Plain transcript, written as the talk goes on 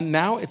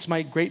Now it's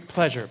my great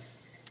pleasure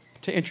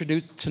to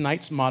introduce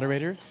tonight's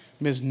moderator,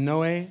 Ms.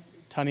 Noe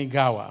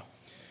Tanigawa.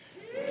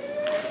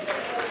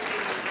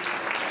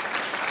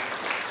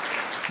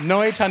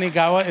 Noe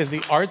Tanigawa is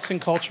the arts and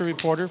culture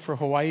reporter for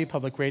Hawaii'i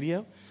Public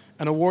Radio,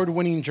 an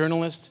award-winning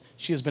journalist.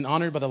 She has been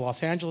honored by the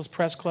Los Angeles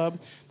Press Club,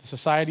 the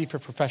Society for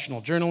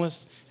Professional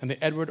Journalists, and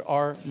the Edward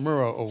R.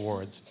 Murrow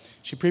Awards.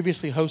 She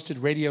previously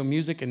hosted radio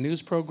music and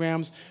news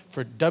programs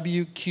for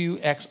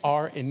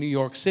WQXR in New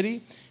York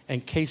City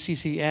and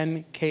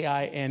KCCN,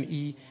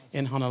 KINE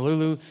in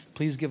Honolulu.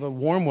 Please give a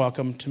warm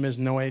welcome to Ms.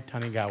 Noe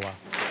Tanigawa.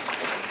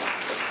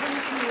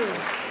 Thank you.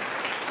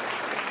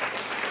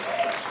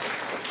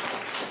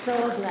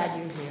 So glad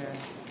you're here.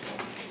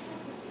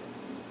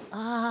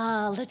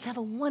 Let's have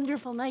a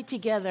wonderful night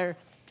together.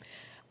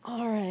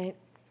 All right,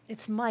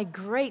 it's my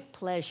great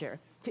pleasure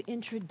to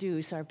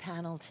introduce our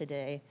panel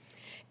today.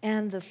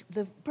 And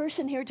the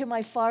person here to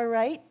my far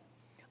right,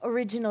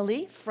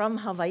 originally from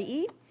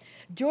Hawaii,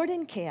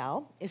 Jordan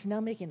Keao, is now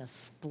making a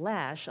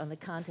splash on the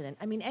continent.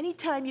 I mean,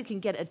 anytime you can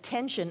get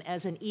attention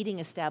as an eating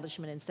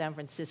establishment in San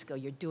Francisco,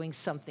 you're doing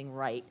something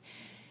right.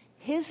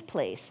 His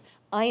place,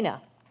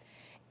 Aina,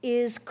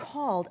 is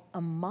called a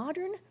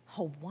modern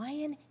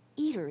Hawaiian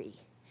eatery.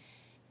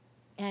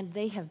 And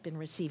they have been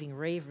receiving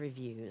rave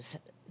reviews.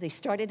 They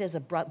started as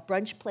a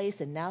brunch place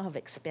and now have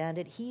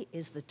expanded. He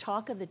is the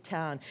talk of the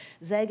town.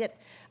 Zagat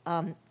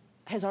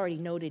has already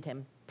noted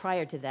him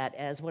prior to that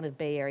as one of the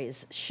Bay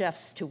Area's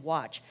chefs to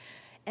watch.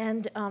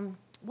 And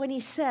when he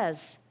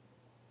says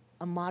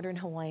a modern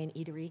Hawaiian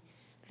eatery,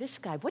 this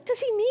guy, what does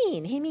he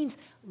mean? He means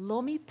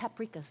lomi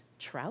paprika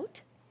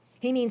trout.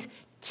 He means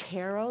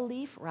taro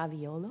leaf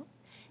raviolo.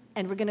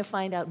 And we're going to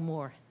find out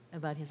more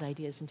about his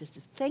ideas in just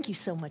a... Thank you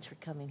so much for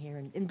coming here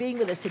and being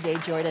with us today,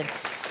 Jordan.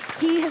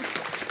 He has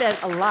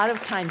spent a lot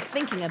of time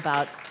thinking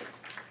about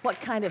what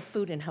kind of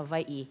food in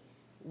Hawaii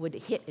would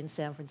hit in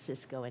San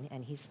Francisco,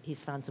 and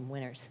he's found some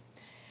winners.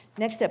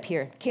 Next up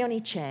here,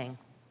 Keone Chang.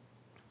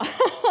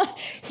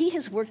 He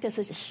has worked as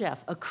a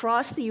chef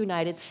across the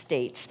United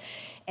States,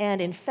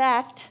 and in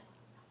fact,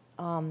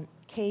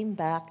 came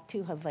back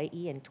to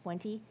Hawaii in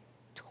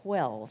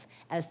 2012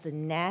 as the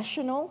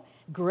national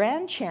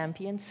grand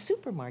champion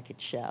supermarket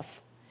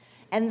chef.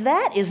 And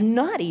that is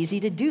not easy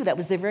to do. That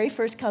was the very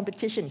first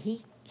competition.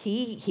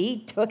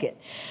 He took it.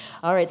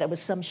 All right, that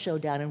was some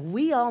showdown. And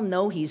we all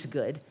know he's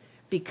good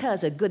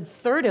because a good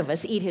third of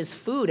us eat his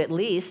food at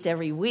least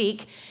every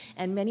week.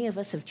 And many of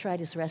us have tried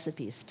his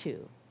recipes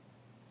too.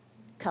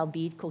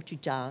 Kalbid,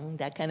 gochujang,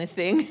 that kind of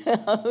thing.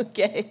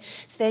 Okay.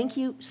 Thank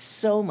you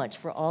so much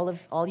for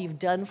all you've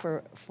done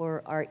for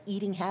our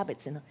eating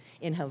habits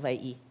in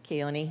Hawaii,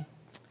 Keone.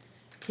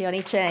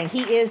 Keone Chang.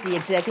 He is the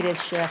executive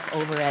chef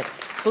over at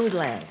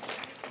Foodland.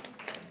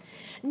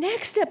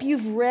 Next up,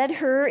 you've read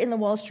her in the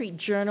Wall Street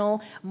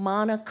Journal,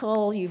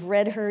 Monocle. You've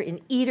read her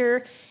in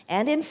Eater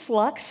and in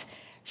Flux.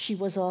 She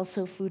was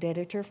also food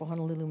editor for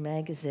Honolulu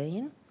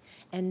Magazine.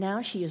 And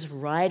now she is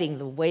riding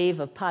the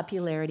wave of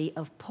popularity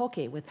of poke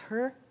with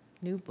her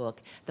new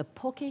book, the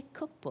Poke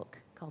Cookbook,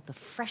 called The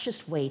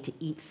Freshest Way to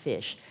Eat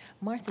Fish.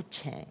 Martha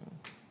Cheng.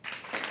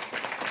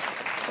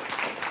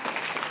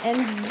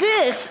 And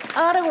this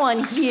other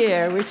one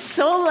here, we're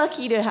so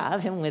lucky to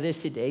have him with us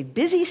today.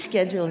 Busy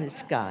schedule in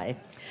this guy.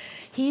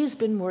 He's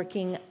been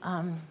working,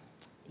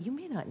 you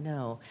may not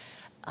know,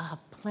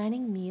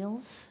 planning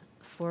meals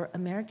for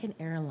American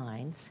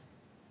Airlines,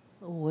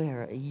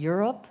 where?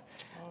 Europe,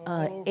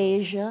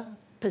 Asia,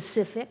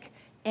 Pacific,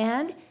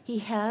 and he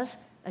has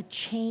a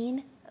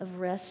chain of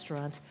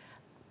restaurants,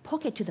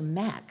 Poke to the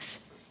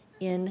Max,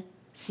 in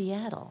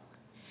Seattle.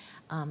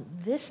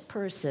 This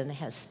person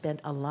has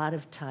spent a lot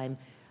of time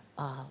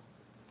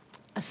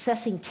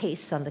assessing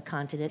tastes on the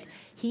continent.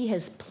 He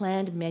has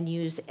planned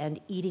menus and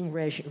eating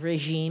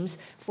regimes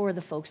for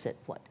the folks at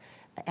what?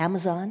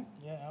 Amazon?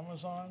 Yeah,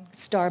 Amazon.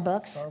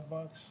 Starbucks.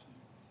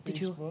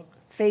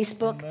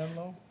 Facebook.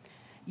 Menlo.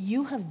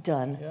 You have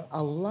done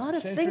a lot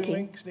of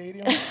thinking. CenturyLink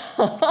Stadium.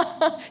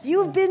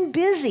 You've been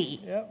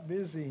busy. Yeah,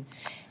 busy.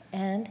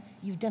 And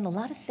you've done a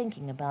lot of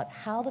thinking about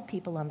how the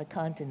people on the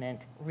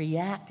continent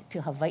react to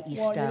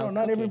Hawaii-style Well,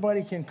 not cooking.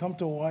 everybody can come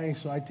to Hawaii,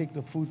 so I take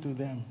the food to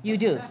them. You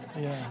do?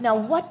 Yeah. Now,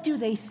 what do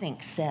they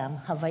think, Sam,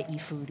 Hawaii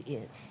food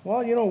is?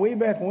 Well, way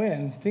back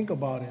when, think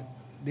about it.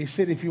 They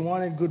said if you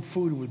wanted good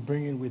food, we'd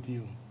bring it with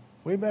you.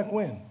 Way back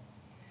when,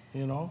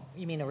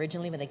 You mean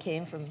originally when they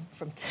came from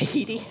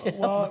Tahiti to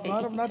Well,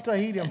 Hawaii? not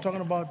Tahiti. I'm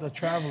talking about the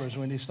travelers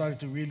when they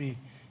started to really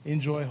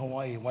enjoy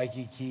Hawaii,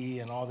 Waikiki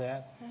and all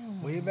that.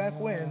 Way back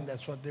when,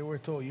 that's what they were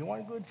told. You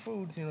want good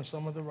food,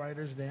 some of the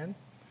writers then.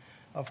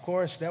 Of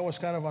course, that was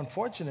kind of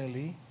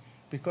unfortunately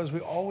because we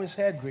always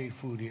had great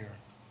food here.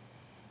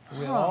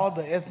 With all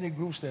the ethnic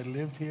groups that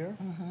lived here,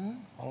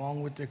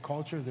 along with their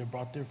culture, they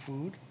brought their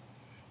food.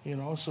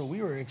 So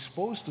we were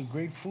exposed to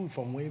great food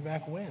from way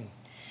back when.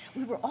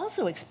 We were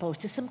also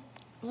exposed to some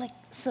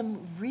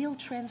real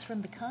trends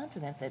from the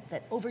continent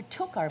that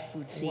overtook our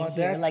food scene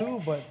here, that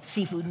too, but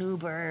seafood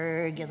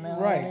Newburgh and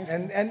all right. this.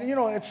 And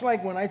it's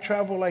like when I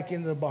travel like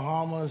in the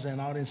Bahamas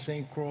and out in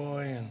St.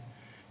 Croix and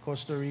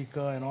Costa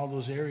Rica and all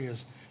those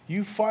areas,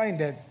 you find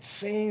that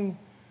same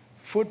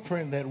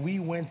footprint that we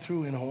went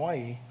through in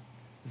Hawaii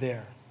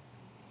there.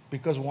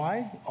 Because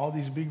why? All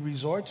these big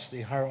resorts,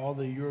 they hire all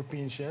the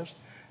European chefs.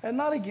 And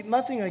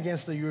nothing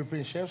against the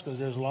European chefs, because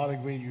there's a lot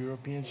of great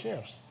European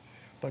chefs.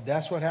 But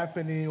that's what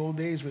happened in the old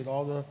days with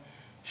all the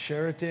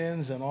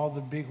Sheratons and all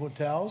the big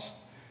hotels.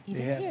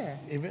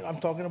 I'm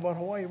talking about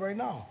Hawaii right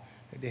now.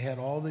 They had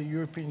all the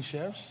European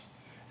chefs,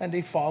 and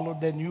they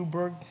followed that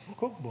Newberg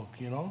cookbook,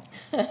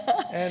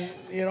 and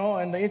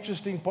the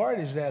interesting part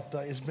is that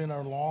it's been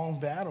a long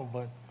battle,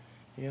 but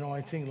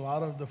I think a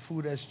lot of the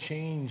food has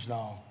changed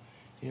now.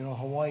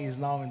 Hawaii is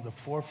now in the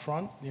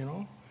forefront.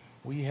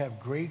 We have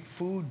great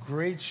food,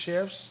 great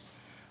chefs.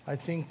 I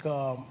think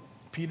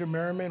Peter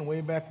Merriman,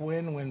 way back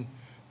when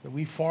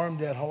we formed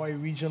that Hawaii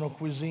Regional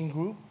Cuisine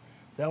Group,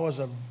 that was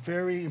a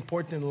very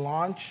important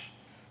launch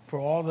for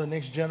all the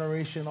next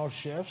generation of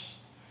chefs.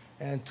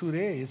 And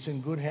today, it's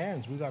in good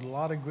hands. We got a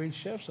lot of great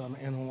chefs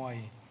in Hawaii.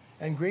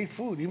 And great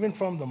food, even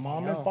from the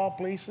mom and pop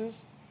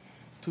places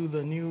to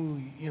the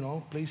new,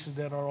 places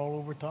that are all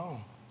over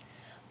town.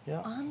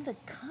 Yeah. On the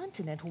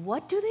continent,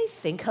 what do they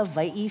think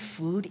Hawaii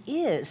food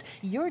is?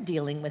 You're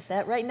dealing with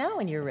that right now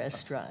in your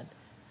restaurant.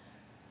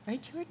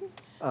 Right, Jordan?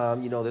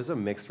 There's a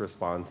mixed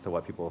response to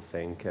what people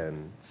think.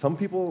 And some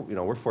people,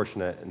 we're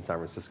fortunate in San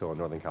Francisco and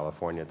Northern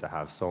California to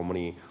have so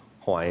many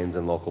Hawaiians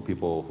and local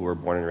people who were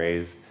born and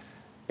raised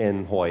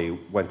in Hawaii,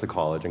 went to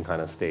college and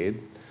kind of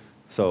stayed.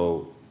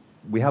 So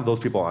we have those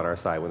people on our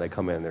side. When they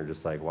come in, they're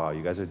just like, wow,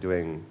 you guys are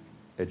doing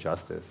it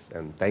justice.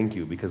 And thank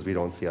you, because we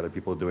don't see other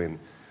people doing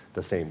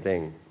the same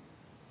thing.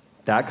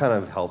 That kind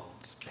of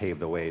helped pave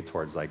the way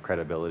towards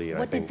credibility. And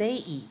what did they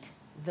eat?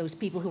 Those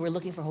people who were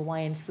looking for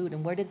Hawaiian food,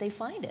 and where did they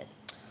find it?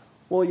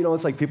 Well,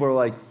 it's like people are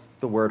like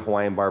the word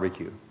Hawaiian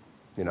barbecue,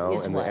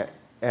 Is and what?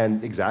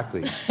 And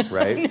exactly,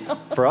 right?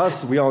 For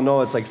us, we all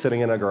know it's like sitting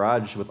in a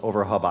garage with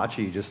over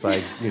hibachi, just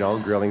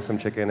grilling some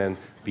chicken and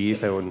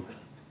beef. And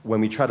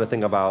when we try to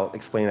think about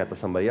explaining that to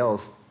somebody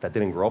else that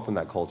didn't grow up in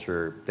that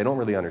culture, they don't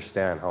really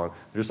understand how.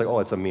 They're just like, oh,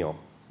 it's a meal.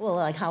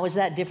 Well, how is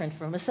that different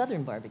from a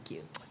Southern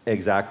barbecue?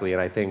 Exactly,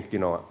 and I think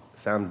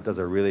Sam does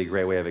a really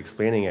great way of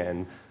explaining it,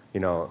 and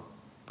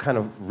kind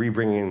of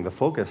rebringing the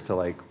focus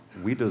to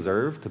we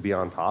deserve to be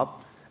on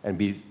top and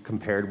be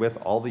compared with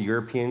all the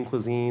European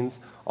cuisines,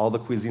 all the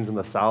cuisines in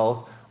the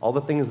South, all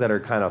the things that are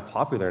kind of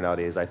popular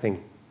nowadays. I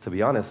think, to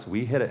be honest,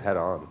 we hit it head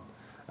on.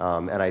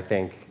 And I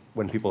think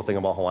when people think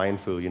about Hawaiian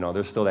food,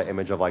 there's still that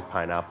image of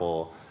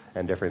pineapple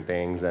and different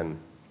things. And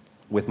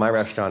with my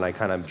restaurant, I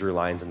kind of drew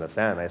lines in the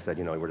sand. I said,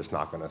 we're just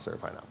not going to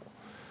serve pineapple.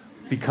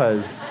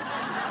 Because,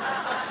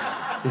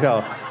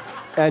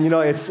 and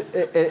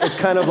it's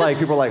kind of like,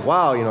 people are like,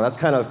 wow, that's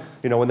kind of,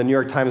 when the New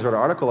York Times wrote an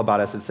article about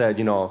us, it said,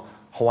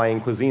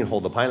 Hawaiian cuisine,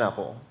 hold the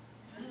pineapple.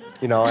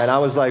 And I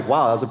was like,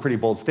 wow, that was a pretty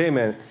bold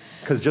statement,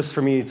 because just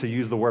for me to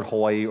use the word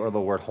Hawaii or the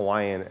word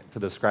Hawaiian to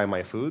describe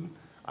my food,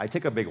 I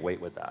take a big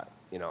weight with that.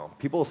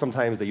 People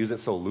sometimes, they use it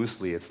so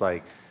loosely. It's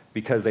like,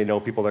 because they know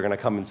people are going to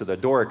come into the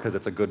door because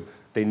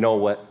they know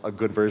what a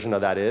good version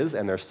of that is,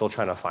 and they're still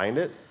trying to find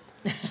it.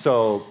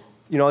 So,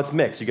 it's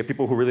mixed. You get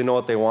people who really know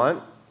what they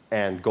want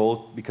and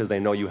go because they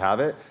know you have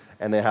it,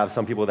 and they have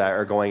some people that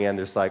are going in,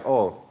 they're just like,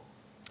 oh,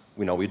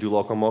 we do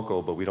loco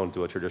moco, but we don't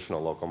do a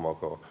traditional loco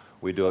moco.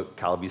 We do a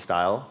Calabi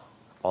style,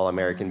 all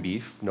American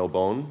beef, no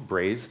bone,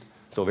 braised,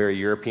 so very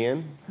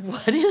European.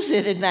 What is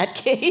it in that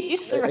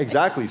case? Right?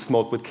 Exactly,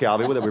 smoked with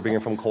keawe that we're bringing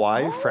from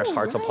Kauai, fresh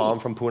hearts of palm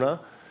from Puna.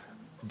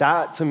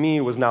 That, to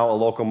me, was now a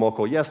loco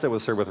moco. Yes, it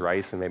was served with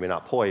rice and maybe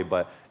not poi,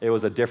 but it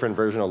was a different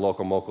version of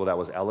loco moco that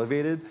was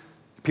elevated.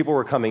 People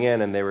were coming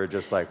in and they were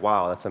just like,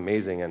 wow, that's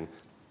amazing. And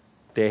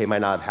they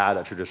might not have had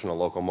a traditional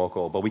loco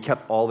moco, but we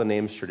kept all the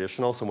names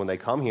traditional, so when they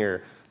come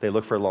here, they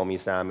look for lomi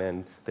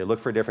salmon, they look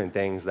for different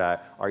things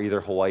that are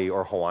either Hawaii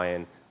or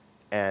Hawaiian,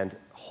 and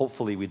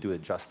hopefully we do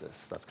it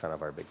justice. That's kind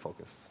of our big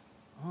focus.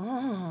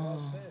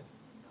 Oh.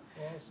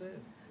 Well said.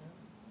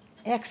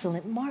 Yeah.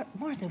 Excellent.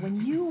 Martha,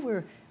 when you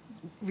were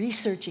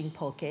researching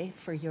poke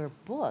for your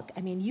book,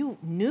 you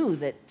knew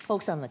that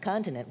folks on the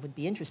continent would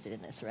be interested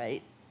in this,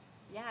 right?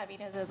 Yeah,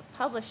 because the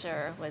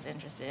publisher was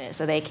interested in it,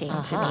 so they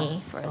came to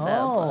me for the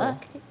book,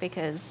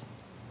 because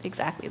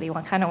exactly, they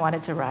kind of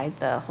wanted to ride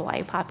the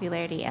Hawaii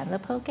popularity and the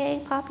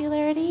poke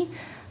popularity,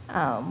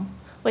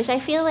 which I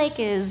feel like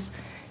is,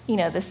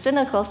 the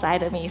cynical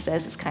side of me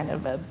says it's kind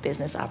of a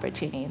business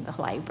opportunity, and the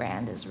Hawaii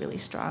brand is really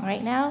strong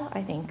right now.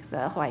 I think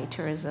the Hawaii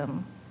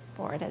Tourism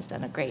Board has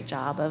done a great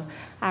job of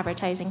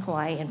advertising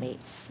Hawaii and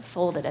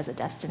sold it as a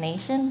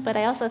destination, but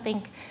I also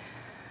think,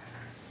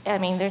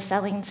 they're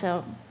selling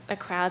to a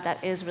crowd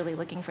that is really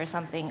looking for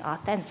something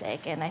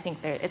authentic, and I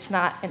think it's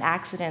not an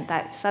accident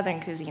that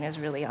Southern cuisine is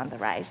really on the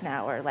rise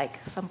now, or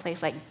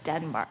someplace like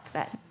Denmark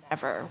that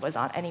never was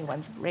on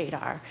anyone's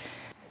radar.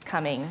 It's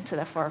coming to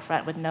the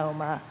forefront with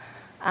Noma.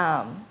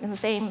 And the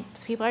same,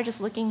 people are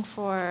just looking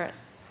for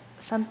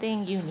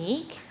something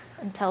unique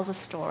and tells a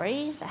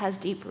story that has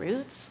deep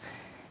roots,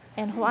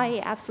 and Hawaii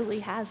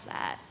absolutely has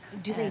that.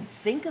 Do they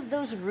think of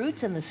those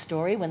roots and the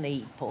story when they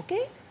eat poke?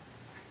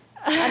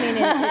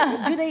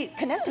 Do they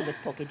connect it with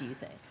poke, do you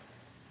think?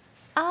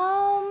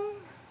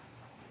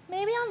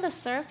 on the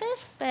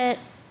surface, but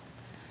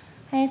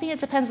I think it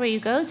depends where you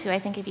go to. I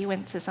think if you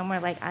went to somewhere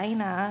like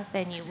Aina,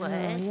 then you would.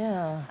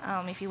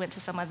 If you went to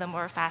some of the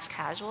more fast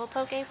casual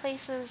poke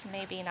places,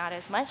 maybe not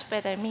as much.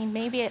 But I mean,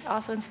 maybe it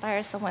also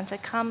inspires someone to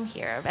come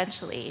here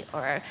eventually,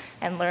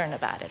 and learn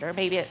about it. Or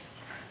maybe it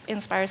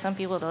inspires some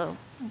people to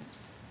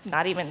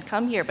not even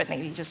come here, but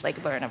maybe just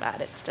like learn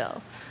about it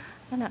still.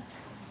 I don't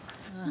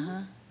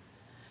know.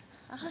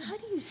 How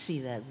do you see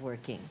that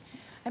working?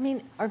 I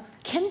mean,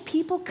 can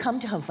people come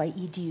to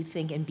Hawaii, do you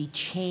think, and be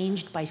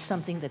changed by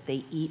something that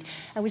they eat?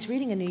 I was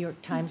reading a New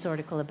York Times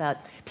article about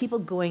people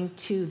going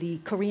to the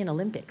Korean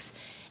Olympics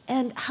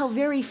and how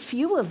very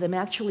few of them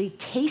actually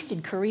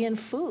tasted Korean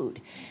food.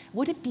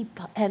 Would it be,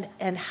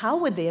 and how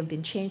would they have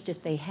been changed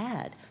if they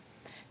had?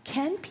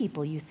 Can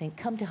people, you think,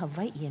 come to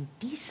Hawaii and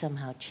be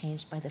somehow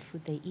changed by the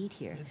food they eat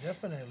here? Yeah,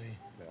 definitely.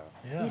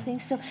 Yeah. You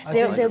think so? I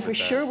They think for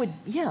sure would,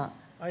 yeah.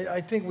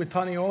 I think with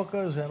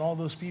Taniokas and all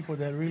those people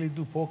that really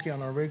do poke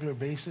on a regular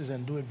basis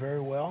and do it very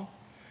well,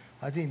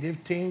 I think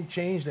they've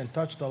changed and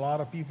touched a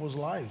lot of people's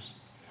lives.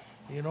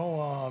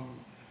 I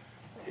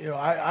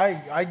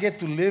get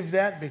to live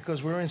that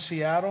because we're in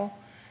Seattle,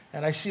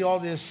 and I see all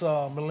this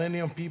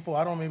millennium people.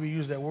 I don't maybe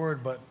use that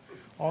word, but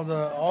all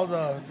the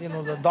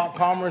the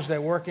 .comers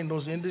that work in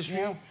those industries.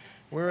 Yeah.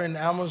 We're in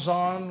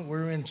Amazon.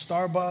 We're in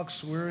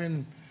Starbucks. We're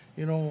in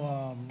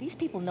these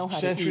people know how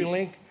to eat.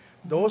 CenturyLink.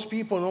 Those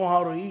people know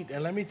how to eat.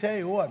 And let me tell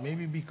you what,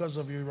 maybe because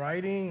of your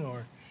writing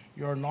or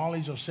your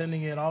knowledge of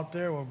sending it out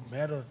there, or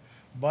had a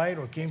bite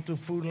or came to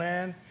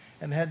Foodland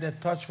and had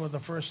that touch for the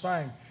first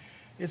time.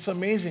 It's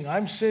amazing.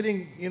 I'm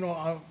sitting,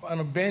 on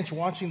a bench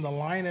watching the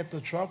line at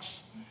the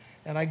trucks,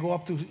 and I go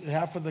up to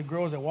half of the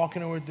girls that are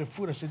walking over with their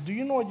food. I said, "Do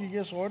you know what you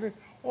just ordered?"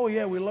 "Oh,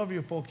 yeah, we love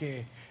your poke."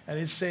 And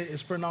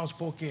it's pronounced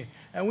poke.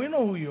 And we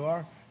know who you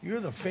are. You're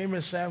the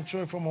famous Sam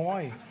Choy from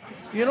Hawaii.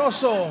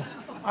 So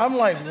I'm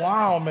like,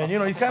 wow, man.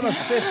 He kind of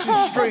sets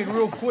you straight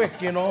real quick,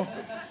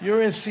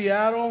 You're in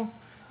Seattle.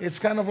 It's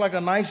kind of like a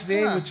nice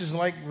day, which is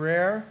like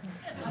rare.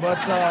 But,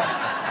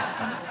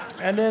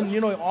 and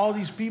then, all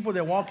these people,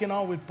 they're walking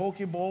out with poke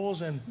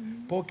bowls and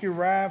poke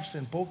wraps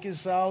and poke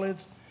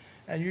salads.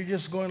 And you're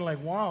just going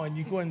like, wow. And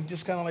you go and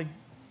just kind of like,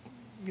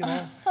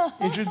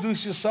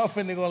 introduce yourself,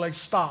 and they go like,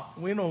 stop.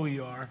 We know who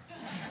you are.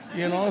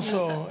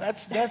 So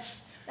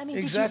that's I mean,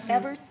 exactly. Did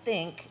you ever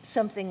think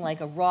something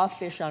like a raw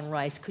fish on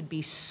rice could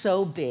be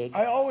so big?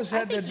 I always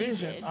had that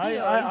vision. I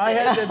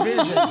had that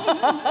vision.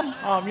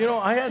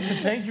 I had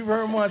to thank you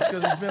very much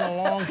because it's been a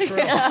long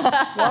trip.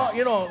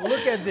 Well,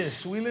 look at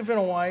this. We live in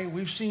Hawaii.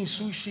 We've seen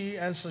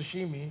sushi and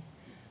sashimi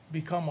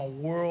become a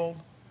world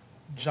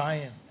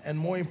giant, and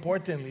more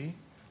importantly,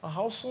 a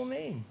household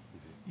name.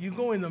 You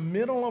go in the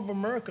middle of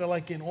America,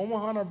 like in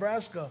Omaha,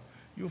 Nebraska,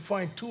 you'll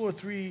find 2 or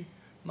 3.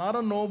 Not a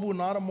Nobu,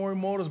 not a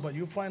Morimoto's, but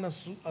you find a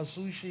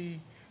sushi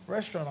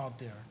restaurant out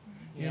there,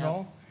 you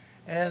know?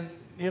 And,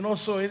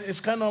 so it's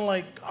kind of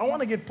like, I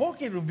want to get poke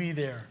to be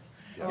there.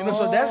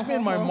 So that's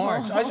been my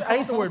march. I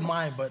hate the word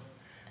mine, but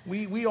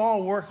we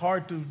all work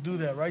hard to do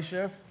that, right,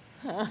 Chef?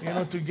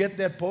 To get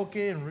that poke,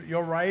 and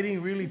your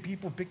writing, really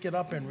people pick it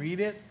up and read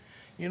it,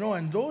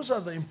 and those are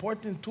the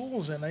important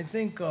tools. And I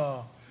think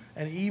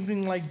an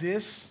evening like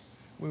this,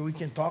 where we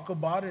can talk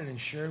about it and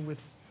share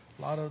with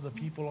a lot of the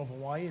people of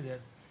Hawaii that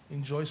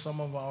enjoy some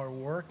of our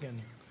work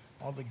and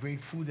all the great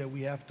food that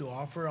we have to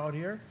offer out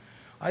here.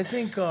 I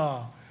think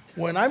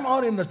when I'm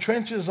out in the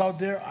trenches out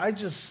there, I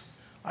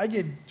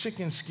get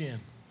chicken skin.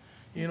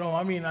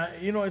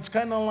 It's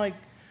kind of like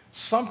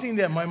something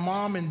that my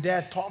mom and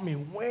dad taught me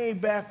way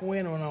back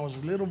when I was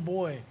a little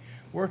boy,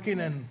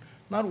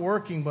 not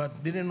working,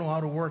 but didn't know how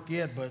to work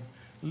yet, but,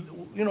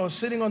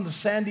 sitting on the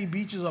sandy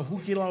beaches of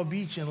Hukilau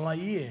Beach in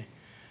Laie,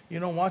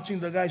 watching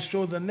the guys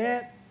throw the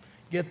net,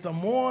 get the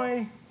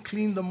moi,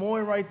 clean the moi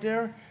right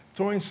there,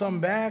 throwing some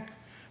back.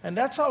 And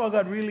that's how I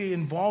got really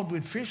involved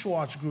with Fish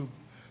Watch Group,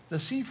 the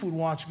Seafood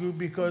Watch Group,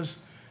 because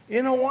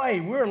in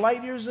Hawaii, we're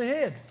light years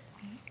ahead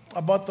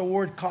about the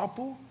word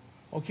kapu.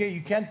 Okay,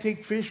 you can't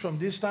take fish from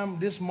this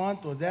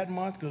month or that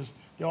month because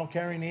they're all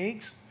carrying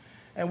eggs.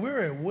 And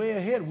we're way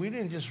ahead. We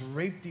didn't just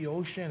rape the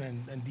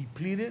ocean and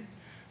deplete it.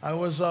 I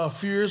was, a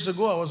few years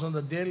ago, I was on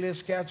the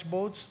deadliest catch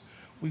boats.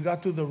 We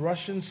got to the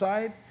Russian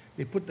side.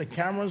 They put the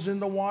cameras in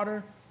the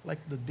water like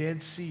the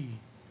Dead Sea.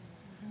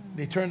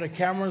 They turn the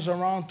cameras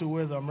around to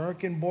where the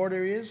American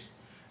border is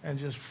and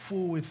just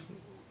full with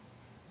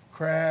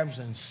crabs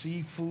and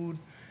seafood.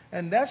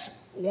 And that's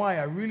why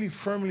I really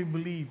firmly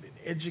believe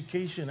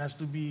education has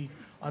to be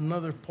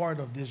another part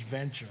of this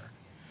venture,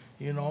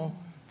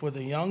 for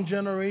the young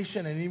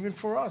generation and even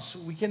for us.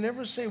 We can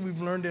never say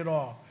we've learned it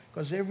all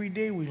because every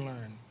day we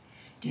learn.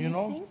 Do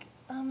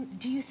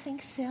you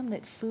think, Sam,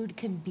 that food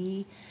can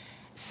be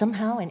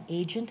somehow an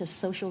agent of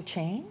social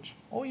change?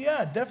 Oh,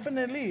 yeah,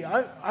 definitely.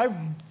 I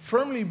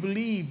firmly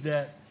believe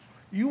that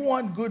you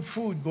want good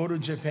food, go to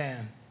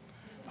Japan.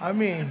 I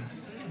mean,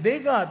 they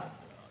got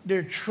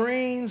their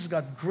trains,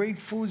 got great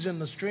foods in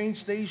the train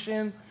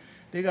station.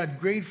 They got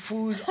great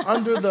food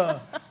under the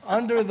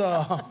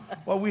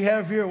what we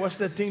have here. What's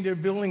that thing they're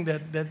building?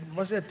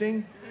 What's that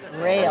thing?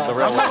 Rail.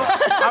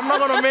 I'm not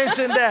going to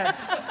mention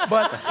that.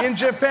 But in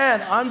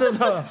Japan,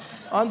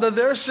 under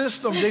their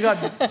system, they got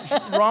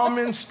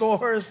ramen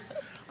stores.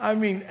 I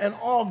mean, and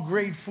all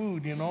great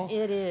food, you know.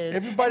 It is.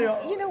 Everybody,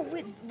 and, you know,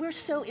 we're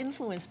so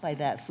influenced by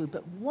that food,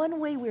 but one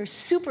way we're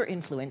super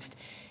influenced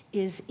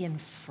is in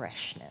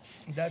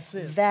freshness. That's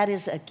it. That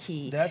is a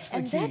key. That's the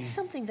key. And that's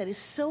something that is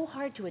so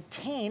hard to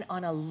attain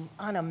on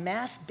a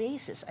mass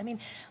basis. I mean,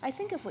 I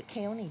think of what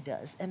Keone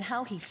does and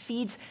how he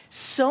feeds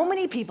so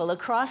many people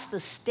across the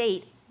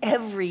state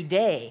every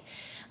day.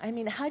 I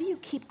mean, how do you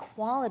keep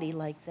quality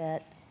like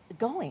that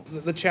going?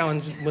 The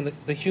challenge when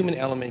the human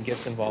element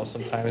gets involved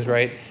sometimes,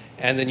 right?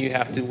 And then you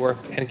have to work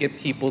and get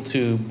people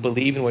to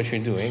believe in what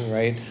you're doing,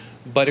 right?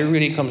 But it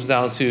really comes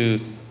down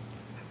to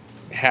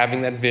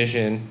having that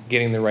vision,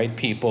 getting the right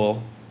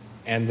people,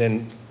 and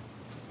then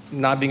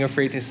not being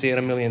afraid to say it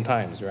a million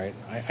times, right?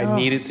 I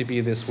need it to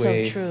be this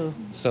way. So true.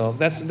 So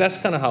that's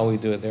kind of how we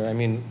do it there. I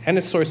mean, and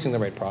it's sourcing the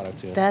right product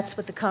too. That's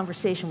what the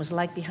conversation was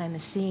like behind the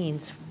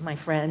scenes, my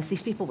friends.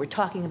 These people were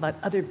talking about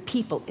other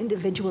people,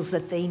 individuals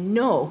that they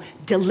know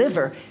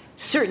deliver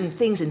certain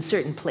things in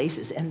certain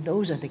places, and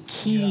those are the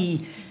key.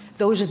 Yeah.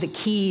 Those are the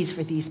keys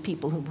for these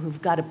people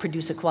who've got to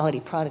produce a quality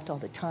product all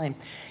the time.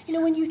 You know,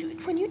 when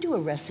you do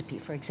a recipe,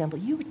 for example,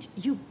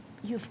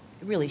 you've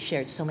really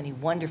shared so many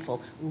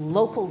wonderful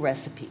local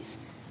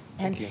recipes,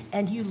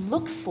 and you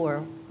look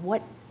for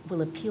what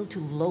will appeal to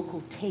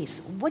local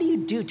tastes. What do you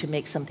do to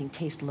make something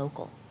taste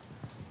local?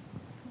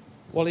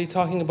 Well, are you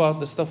talking about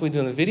the stuff we do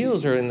in the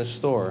videos or in the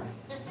store?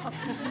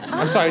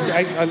 I'm sorry,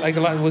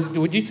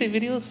 would you say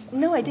videos?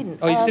 No, I didn't.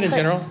 Oh, you said in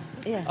general?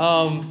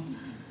 Yeah.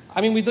 I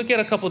mean, we look at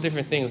a couple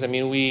different things. I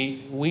mean,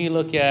 we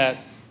look at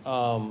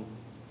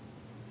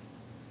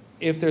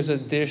if there's a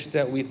dish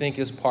that we think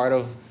is part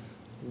of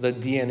the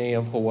DNA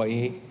of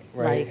Hawaii,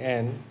 right?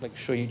 And like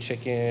shoyu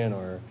chicken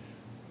or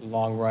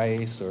long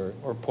rice or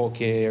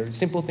poke or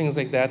simple things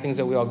like that, things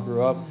that we all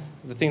grew up.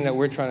 The thing that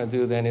we're trying to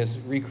do then is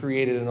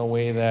recreate it in a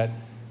way that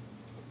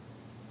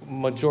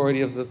majority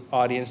of the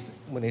audience,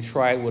 when they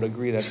try it, would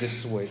agree that this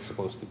is the way it's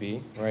supposed to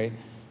be, right?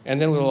 And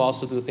then we will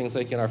also do things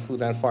like in our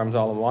Foodland Farms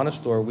Ala Moana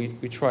store, we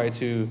try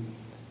to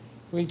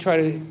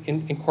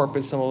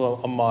incorporate some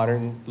of a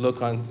modern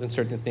look on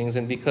certain things.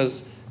 And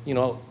because, you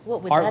know,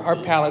 our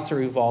palates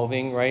are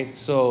evolving, right?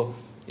 So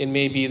it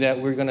may be that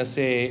we're going to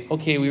say,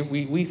 okay,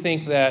 we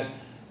think that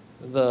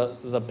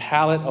the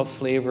palette of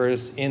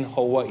flavors in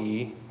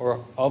Hawaii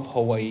or of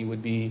Hawaii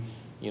would be,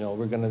 you know,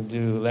 we're going to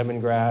do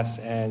lemongrass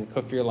and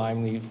kaffir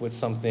lime leaf with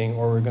something,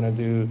 or we're going to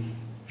do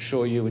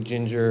shoyu with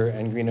ginger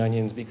and green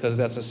onions because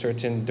that's a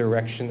certain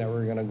direction that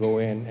we're going to go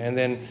in. And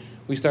then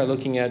we start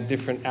looking at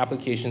different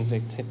applications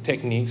and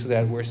techniques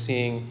that we're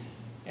seeing,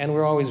 and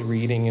we're always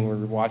reading and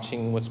we're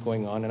watching what's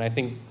going on. And I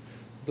think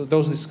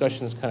those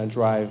discussions kind of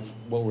drive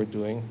what we're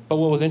doing. But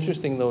what was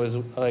interesting, though, is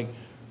like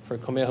for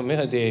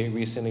Kamehameha Day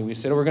recently, we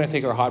said, we're going to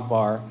take our hot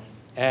bar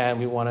and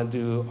we want to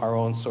do our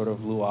own sort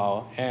of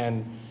luau.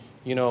 And,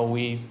 you know,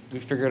 we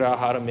figured out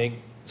how to make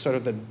sort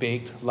of the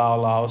baked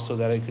lau so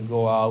that it could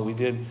go out. We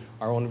did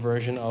our own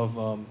version of,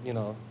 you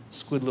know,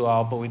 squid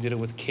luau, but we did it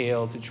with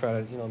kale to try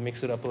to, you know,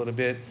 mix it up a little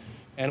bit.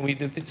 And we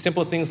did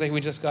simple things like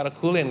we just got a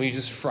kule and we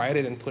just fried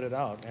it and put it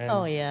out.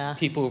 And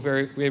people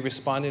they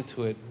responded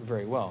to it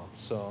very well.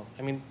 So,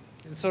 I mean,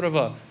 it's sort of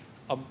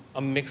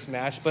a mixed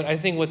match. But I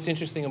think what's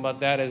interesting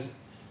about that is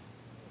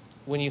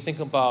when you think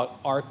about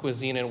our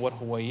cuisine and what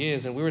Hawaii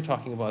is, and we were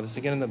talking about this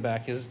again in the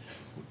back, is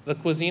the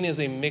cuisine is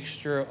a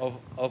mixture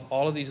of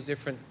all of these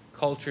different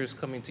cultures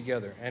coming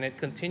together. And it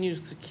continues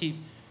to keep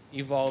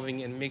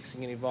evolving and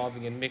mixing and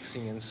evolving and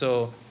mixing. And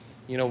so,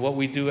 you know, what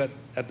we do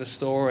at the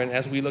store and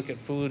as we look at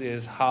food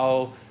is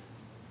how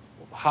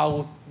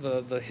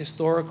the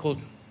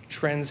historical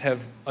trends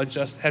have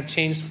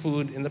changed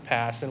food in the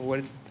past and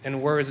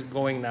where is it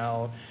going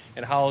now,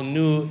 and how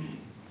new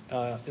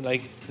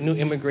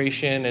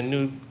immigration and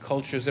new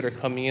cultures that are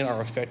coming in are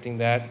affecting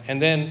that.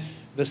 And then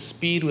the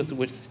speed with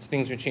which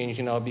things are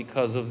changing now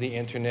because of the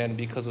internet and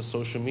because of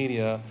social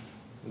media,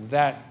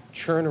 that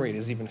churn rate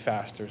is even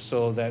faster,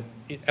 so that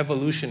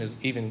evolution is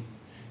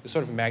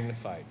sort of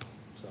magnified.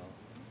 So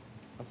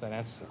I hope that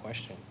answers the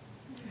question.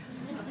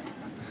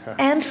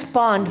 And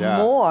spawned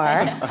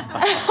more.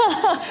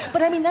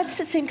 But I mean, that's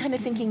the same kind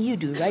of thinking you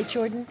do, right,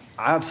 Jordan?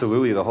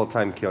 Absolutely. The whole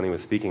time Keone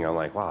was speaking, I'm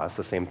like, wow, that's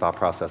the same thought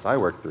process I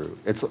work through.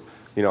 It's,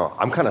 you know,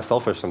 I'm kind of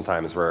selfish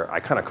sometimes where I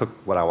kind of cook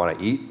what I want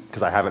to eat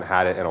because I haven't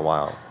had it in a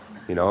while.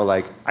 You know,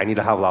 like I need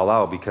to have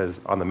lau because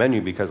on the menu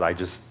because I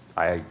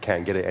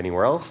can't get it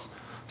anywhere else.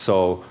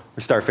 So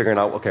we start figuring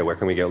out, okay, where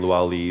can we get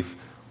luau leaf?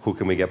 Who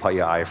can we get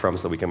pa'ia'i from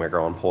so we can make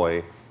our own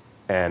poi?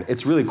 And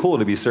it's really cool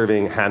to be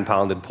serving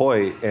hand-pounded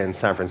poi in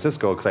San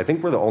Francisco because I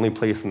think we're the only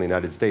place in the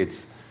United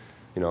States,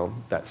 you know,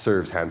 that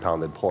serves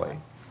hand-pounded poi.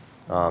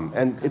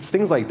 And it's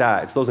things like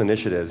that. It's those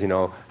initiatives, you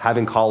know,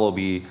 having kalo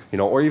be, you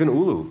know, or even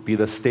ulu be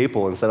the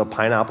staple instead of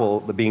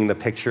pineapple being the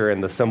picture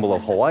and the symbol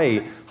of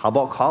Hawaii. How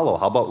about kalo?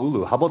 How about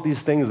ulu? How about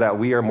these things that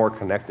we are more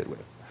connected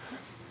with?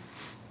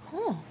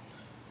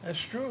 That's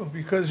true,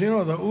 because, the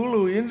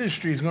ulu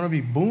industry is going to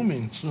be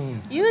booming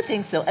soon. You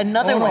think so?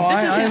 Another one.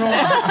 I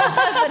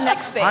know. The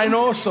next thing. I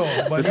know so.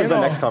 But, This is the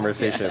next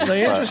conversation. The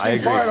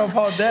interesting part of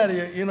about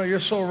that, you're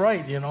so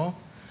right, and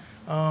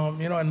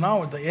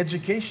now the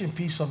education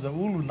piece of the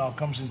ulu now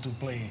comes into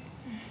play,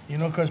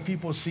 because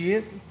people see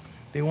it.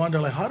 They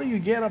wonder, like, how do you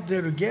get up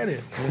there to get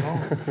it?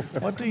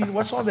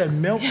 What's all that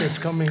milk that's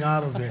coming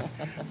out of it?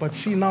 But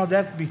see, now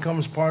that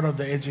becomes part of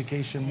the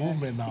education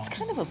movement now. It's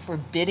kind of a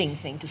forbidding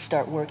thing to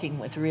start working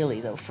with, really,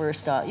 though.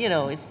 First off,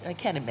 I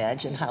can't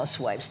imagine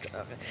housewives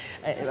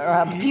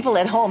or people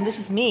at home. This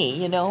is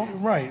me,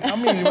 Right. I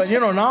mean, but,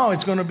 now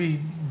it's going to be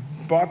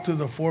brought to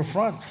the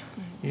forefront,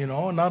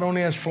 not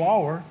only as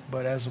flour,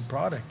 but as a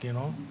product,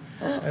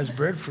 as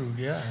breadfruit,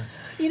 yeah.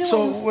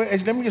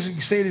 Let me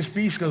just say this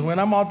piece, because when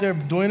I'm out there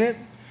doing it,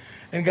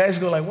 and guys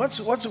go like, what's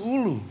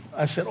ulu?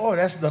 I said, oh,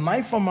 that's the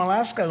knife from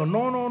Alaska. I go,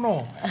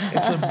 no.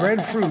 It's a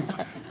breadfruit.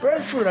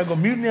 Breadfruit. I go,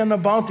 Mutiny on the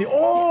Bounty.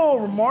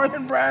 Oh,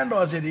 Martin Brando.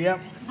 I said, yep.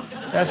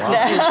 That's the fruit.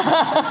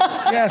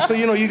 Yeah, so,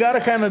 you got to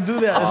kind of do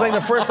that. It's like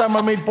the first time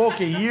I made poke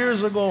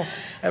years ago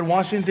at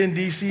Washington,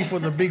 D.C. for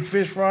the big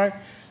fish fry.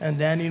 And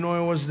Danny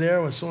Inouye was there.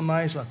 It was so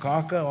nice.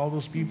 Akaka, all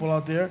those people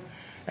out there.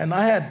 And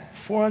I had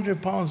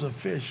 400 pounds of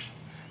fish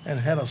and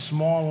had a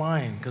small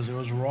line because it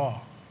was raw.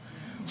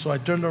 So I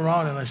turned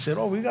around and I said,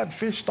 oh, we got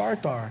fish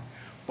tartar.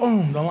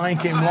 Boom, the line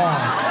came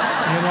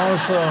long.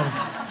 So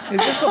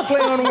it's just a play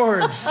on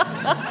words.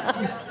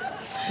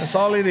 That's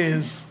all it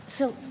is.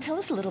 So tell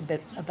us a little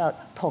bit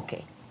about poke,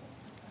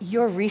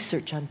 your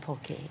research on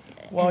poke,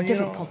 and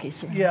different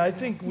pokes. Yeah, I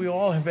think we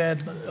all have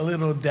had a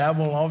little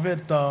dabble of it.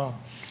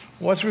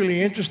 What's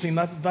really interesting,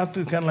 not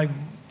to kind of like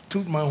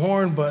toot my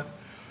horn, but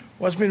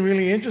what's been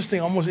really interesting,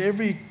 almost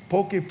every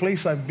poke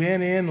place I've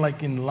been in,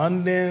 like in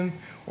London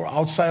or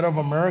outside of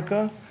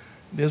America,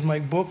 there's my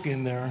book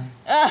in there.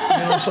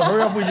 So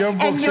hurry up with your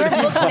book. And your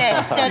book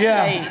next, that's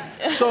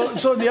right.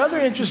 So the other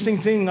interesting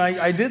thing,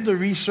 I did the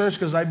research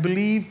because I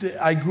believed,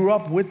 I grew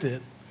up with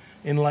it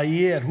in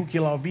Laie at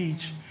Hukilau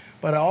Beach,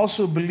 but I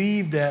also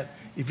believe that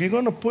if you're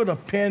going to put a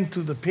pen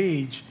to the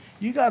page,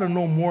 you got to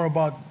know more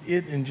about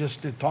it than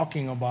just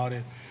talking about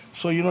it.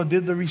 So,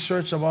 did the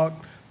research about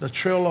the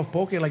trail of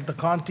poke, like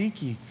the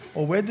Tiki,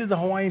 or where did the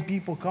Hawaiian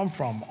people come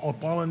from, or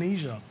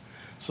Polynesia?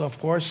 So, of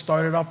course,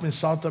 started up in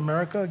South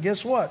America.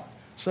 Guess what?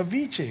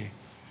 Ceviche.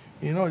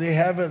 They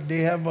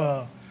have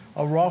a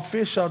raw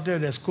fish out there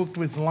that's cooked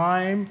with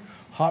lime,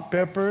 hot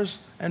peppers,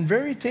 and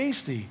very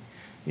tasty.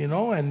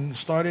 And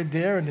started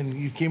there, and then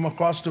you came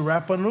across to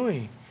Rapa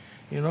Nui,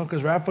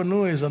 because Rapa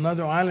Nui is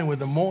another island where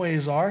the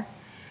mo'es are.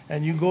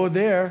 And you go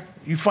there,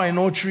 you find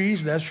no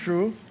trees, that's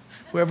true.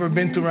 Whoever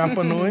been to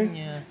Rapa Nui,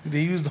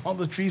 they used all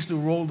the trees to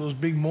roll those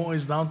big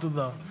mo'es down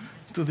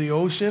to the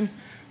ocean.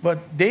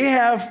 But they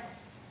have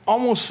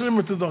almost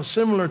similar to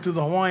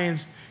the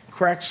Hawaiians,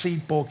 cracked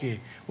seed poke,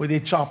 where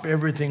they chop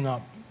everything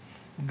up.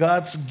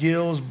 Guts,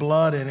 gills,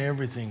 blood, and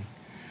everything.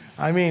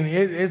 I mean,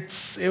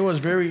 it was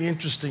very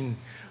interesting.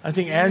 I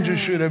think Andrew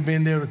should have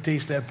been there to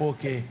taste that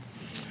poke.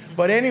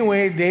 But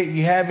anyway,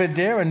 you have it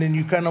there, and then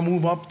you kind of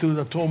move up to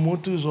the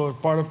Tuamotus or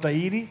part of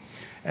Tahiti,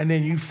 and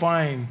then you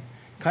find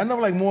kind of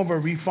like more of a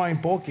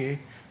refined poke,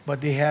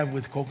 but they have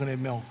with coconut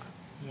milk.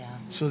 Yeah.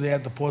 So they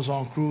add the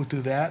Pozon Cru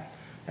to that.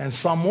 And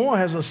Samoa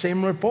has a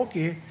similar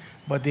poke,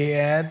 but they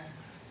add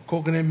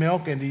coconut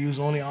milk and they use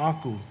only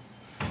aku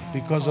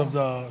because of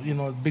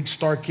the big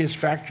Star Kiss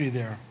factory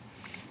there.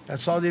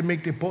 That's how they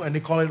make the poke, and they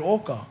call it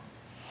oka.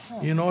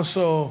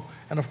 So,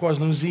 and of course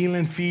New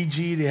Zealand,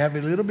 Fiji, they have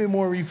it a little bit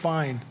more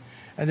refined.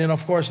 And then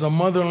of course the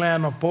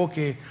motherland of poke,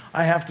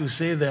 I have to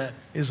say that,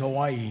 is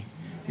Hawaii.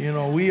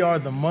 We are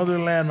the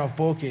motherland of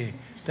poke.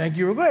 Thank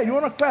you. Go ahead. You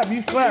want to clap?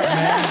 You clap,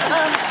 man.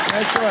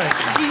 That's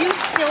right. Do you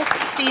still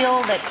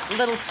feel that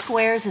little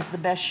squares is the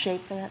best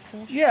shape for that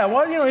fish? Yeah,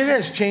 well, it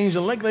has changed.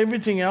 Like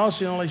everything else,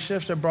 like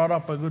Chef that brought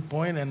up a good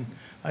point, and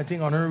I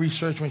think on her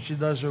research when she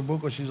does her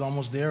book or she's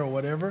almost there or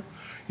whatever,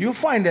 you'll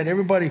find that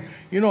everybody,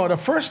 the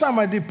first time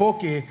I did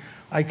poke,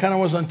 I kind of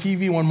was on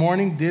TV one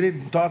morning, did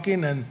it,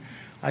 talking, and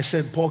I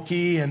said poke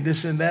and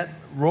this and that.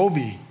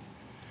 Roby,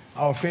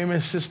 our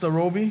famous sister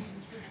Roby,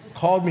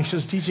 called me. She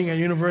was teaching at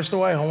University of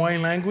Hawaii,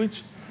 Hawaiian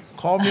language.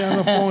 Called me on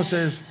the phone and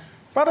says,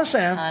 Brother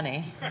Sam,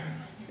 honey,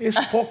 it's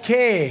poke.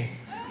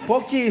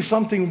 Poke is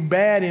something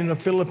bad in the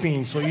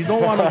Philippines, so you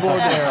don't want to go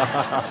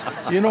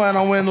there. And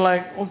I went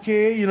like,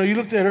 okay, you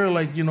looked at her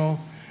like, and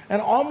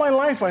all my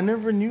life I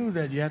never knew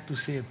that you had to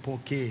say it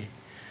poke.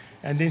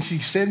 And then she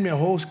sent me a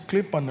whole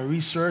clip on the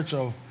research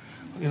of,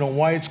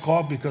 why it's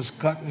called, because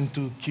cut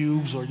into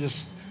cubes or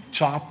just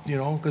chopped,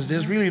 because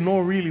there's really no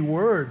really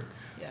word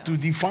to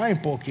define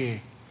poke,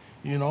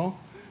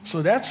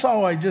 So that's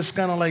how I just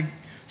kind of like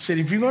said,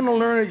 if you're going to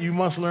learn it, you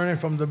must learn it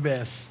from the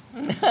best.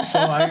 So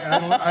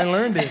I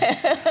learned it.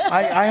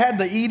 I had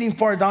the eating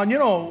part down.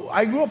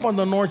 I grew up on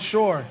the North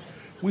Shore.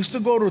 We used to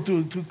go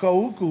to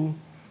Kauku,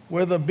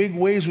 where the big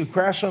waves would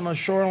crash on the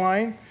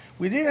shoreline.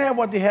 We didn't have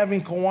what they have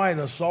in Kauai,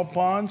 the salt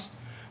ponds,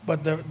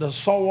 but the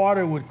salt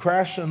water would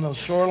crash on the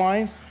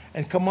shoreline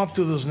and come up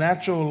to those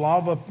natural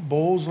lava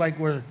bowls, like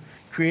where,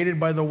 created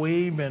by the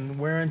wave and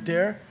wear and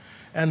tear.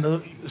 And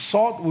the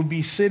salt would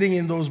be sitting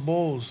in those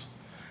bowls.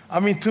 I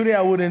mean, today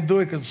I wouldn't do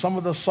it because some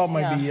of the salt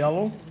might be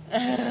yellow.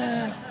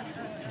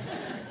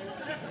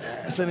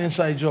 It's an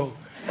inside joke.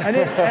 And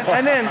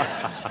then,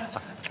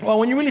 well,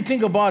 when you really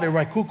think about it,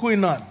 right, kukui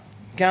nut,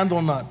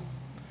 candle nut,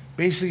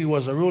 basically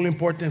was a real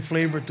important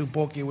flavor to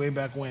poke way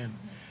back when.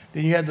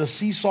 Then you had the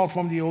sea salt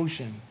from the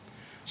ocean.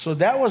 So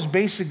that was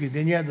basically,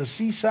 then you had the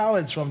sea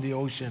salads from the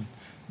ocean.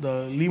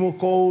 The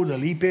limoko, the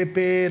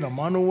lipepe, the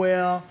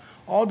manuel,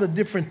 all the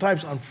different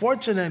types.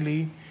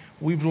 Unfortunately,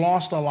 we've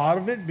lost a lot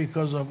of it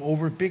because of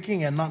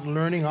overpicking and not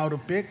learning how to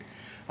pick.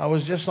 I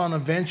was just on a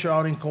venture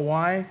out in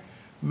Kauai.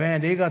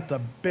 Man, they got the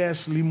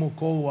best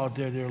limoko out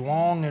there. They're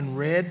long and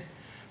red,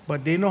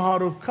 but they know how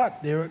to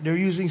cut. They're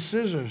using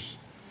scissors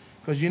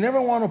because you never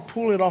want to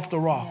pull it off the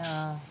rocks.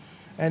 Yeah.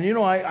 And you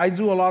know, I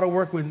do a lot of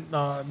work with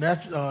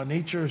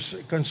Nature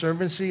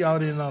Conservancy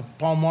out in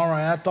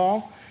Palmyra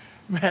Atoll.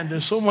 Man,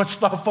 there's so much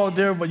stuff out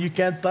there, but you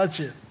can't touch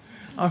it.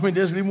 I mean,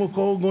 there's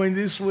limoko going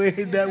this way,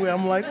 that way.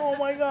 I'm like, oh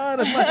my God.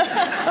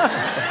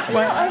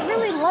 I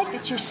really like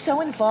that you're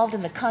so involved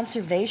in the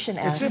conservation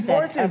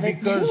aspect of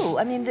it too.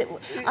 I mean,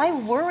 I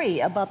worry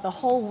about the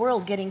whole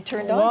world getting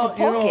turned on to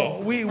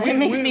poke. It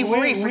makes me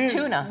worry for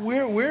tuna.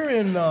 We're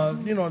in,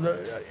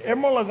 the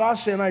Emerald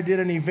Lagasse and I did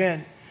an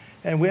event,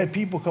 and we had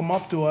people come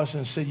up to us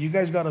and said, you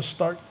guys got to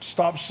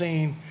stop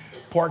saying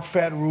pork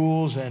fat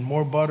rules and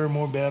more butter,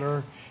 more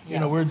better. You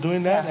know, we're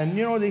doing that. And,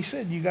 you know, they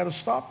said, you got to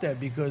stop that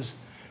because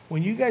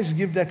when you guys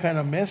give that kind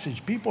of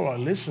message, people are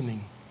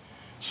listening.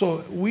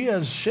 So we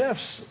as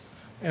chefs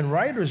and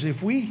writers,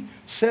 if we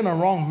send a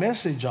wrong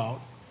message out,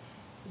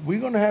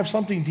 we're going to have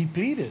something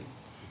depleted.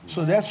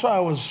 So that's why I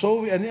was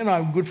so, and you know,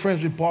 I'm good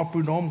friends with Paul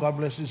Prudhomme, God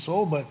bless his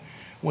soul, but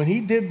when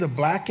he did the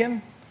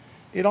blacken,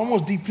 it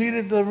almost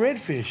depleted the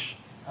redfish.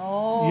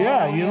 Oh,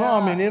 yeah, you know,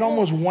 I mean, it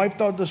almost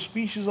wiped out the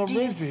species of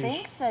redfish. Do you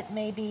think that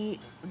maybe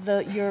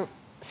your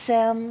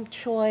Sam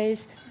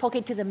Choy's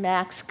Poke to the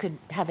Max could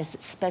have a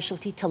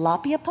specialty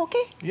tilapia poke?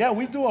 Yeah,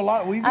 we do a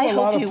lot. We do a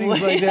lot of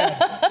things like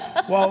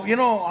that. Well, you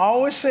know, I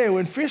always say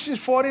when fish is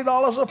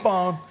 $40 a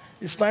pound,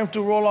 it's time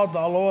to roll out the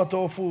aloha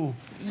tofu.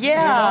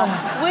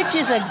 Yeah, you know? Which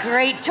is a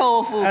great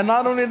tofu. And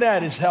not only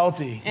that, it's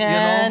healthy.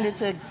 And you know?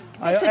 it's a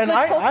good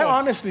poke. I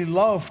honestly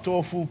love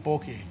tofu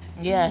poke.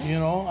 Yes. You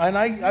know, and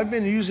I've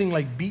been using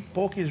like beet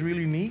poke is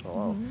really neat.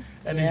 Oh.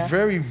 And it's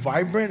very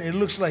vibrant. It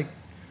looks like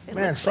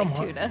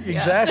tuna.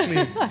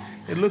 Exactly.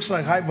 It looks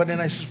like but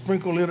then I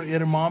sprinkle a little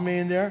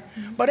edamame in there.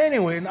 But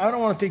anyway, I don't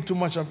want to take too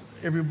much of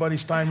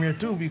everybody's time here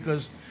too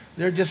because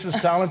they're just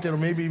as talented or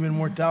maybe even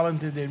more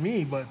talented than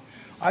me. But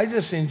I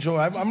just enjoy.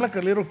 I'm like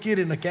a little kid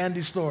in a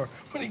candy store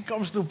when it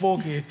comes to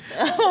poke.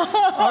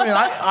 I mean,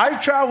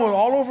 I've traveled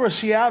all over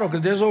Seattle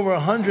because there's over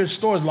 100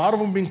 stores. A lot of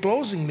them have been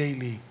closing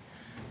lately.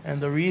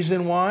 And the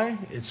reason why?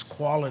 It's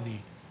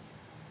quality.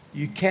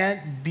 You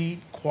can't beat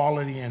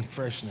quality and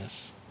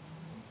freshness.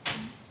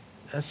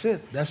 That's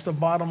it. That's the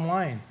bottom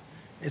line.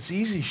 It's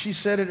easy. She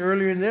said it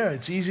earlier in there.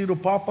 It's easy to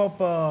pop up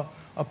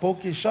a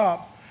poke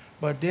shop,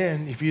 but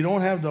then if you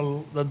don't have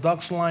the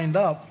ducks lined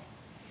up,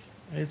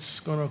 it's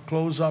going to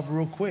close up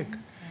real quick.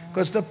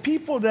 Because the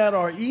people that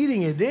are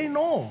eating it, they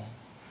know.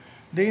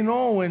 They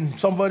know when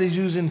somebody's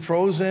using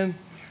frozen.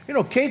 You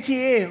know,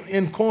 KTA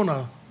in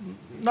Kona,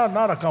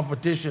 not a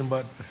competition,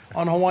 but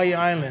on Hawaii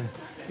Island,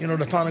 you know,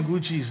 the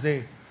Taniguchis,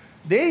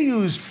 they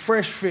use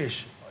fresh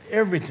fish,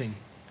 everything.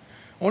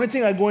 Only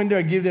thing I go in there,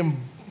 I give them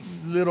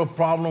little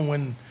problem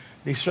when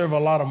they serve a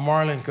lot of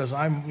marlin because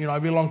I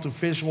belong to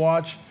Fish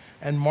Watch,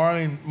 and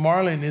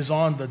marlin is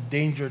on the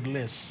endangered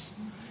list,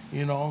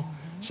 you know.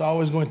 So I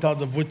always go and tell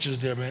the butchers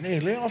there, man, hey,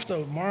 lay off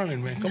the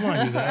marlin, man. Come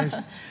on, you guys.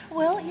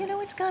 Well, you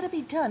know, it's got to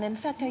be done. In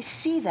fact, I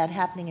see that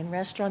happening in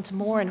restaurants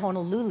more in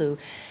Honolulu.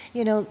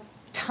 You know,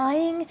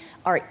 tying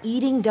our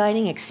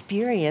dining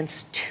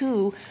experience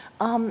to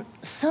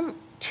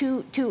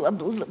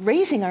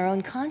raising our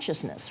own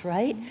consciousness,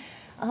 right?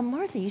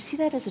 Martha, you see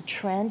that as a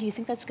trend? Do you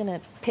think that's going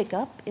to pick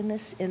up in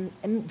this? And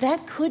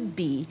that could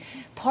be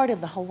part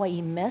of the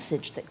Hawaii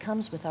message that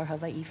comes with our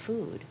Hawaii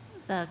food.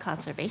 The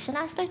conservation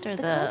aspect or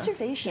the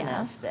conservation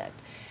aspect.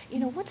 You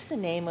know, what's the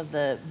name of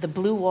the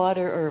blue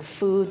water or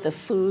food, the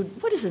food?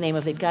 What is the name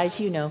of it, guys?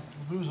 You know.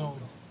 Blue zone.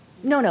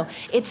 No.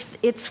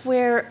 It's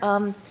where,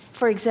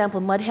 for example,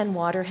 Mud Hen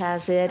Water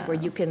has it, where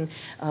you can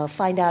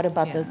find out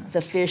about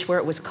the fish, where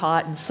it was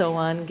caught and so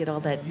on, get all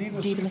that.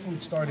 Legal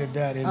Seafood started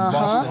that in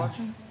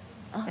Boston.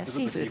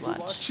 Seafood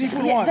Watch.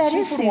 Seafood Watch. That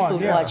is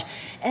Seafood Watch.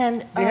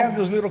 And they have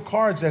those little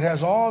cards that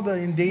has all the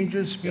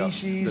endangered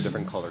species. The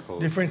different color codes.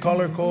 Different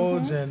color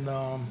codes and.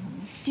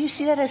 Do you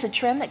see that as a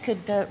trend that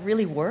could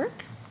really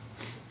work?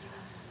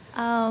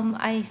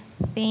 I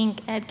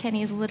think Ed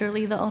Kenny is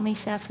literally the only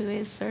chef who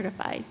is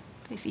certified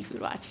by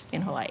Seafood Watch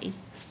in Hawaii.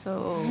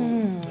 So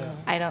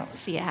I don't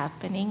see it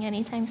happening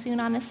anytime soon,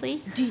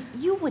 honestly.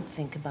 You would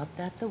think about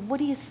that, though. What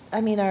do you?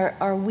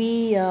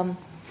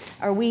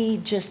 Are we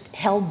just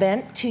hell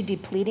bent to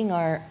depleting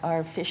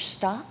our fish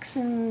stocks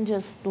and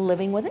just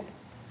living with it?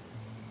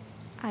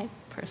 I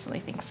personally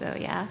think so.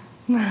 Yeah.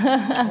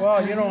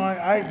 Well, you know,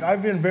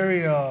 I've been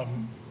very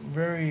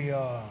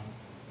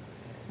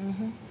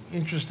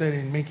interested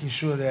in making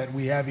sure that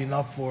we have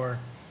enough for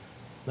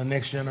the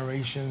next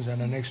generations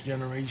and the next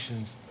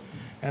generations.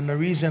 And the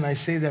reason I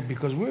say that,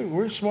 because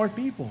we're smart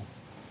people.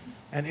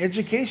 And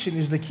education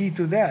is the key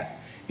to that.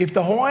 If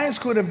the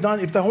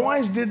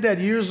Hawaiians did that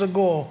years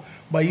ago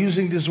by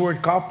using this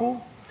word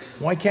kapu,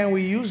 why can't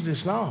we use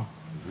this now?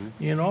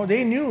 You know,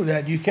 they knew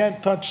that you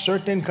can't touch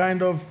certain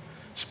kind of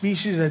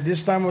species at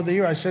this time of the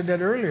year. I said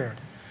that earlier.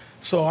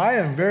 So I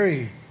am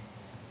very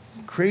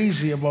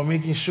crazy about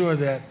making sure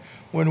that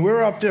when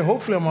we're up there,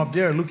 hopefully I'm up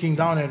there looking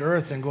down at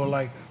Earth and go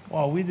like,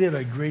 wow, we did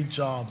a great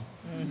job.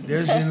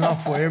 There's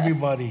enough for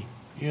everybody,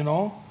 you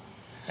know?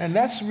 And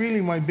that's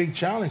really my big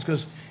challenge,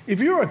 because if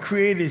you're a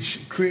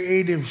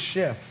creative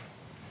chef,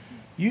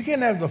 you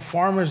can have the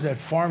farmers that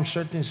farm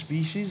certain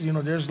species. You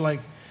know, there's like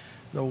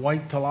the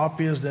white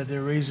tilapias that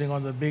they're raising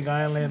on the Big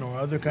Island or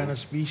other kind of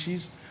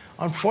species.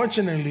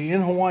 Unfortunately,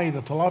 in Hawaii,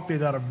 the tilapia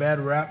got a bad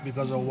rap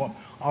because of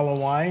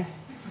alawai.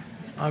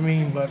 I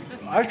mean, but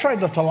I've tried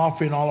the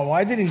tilapia in alawai.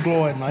 I didn't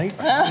glow at night.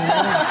 You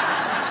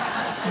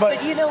know?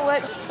 But you know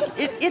what?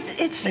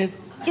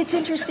 It's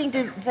interesting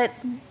that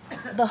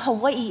the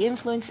Hawaii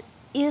influence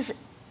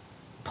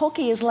Poke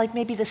is like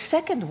maybe the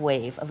second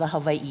wave of the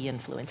Hawaii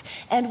influence.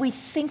 And we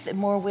think that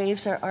more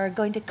waves are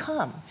going to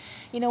come.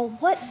 You know,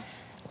 what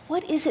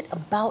is it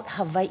about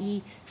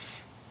Hawaii,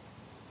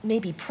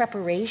 maybe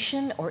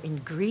preparation or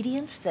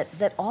ingredients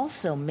that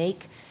also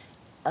make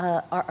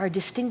are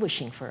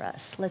distinguishing for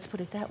us? Let's put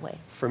it that way.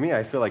 For me,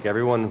 I feel like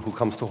everyone who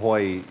comes to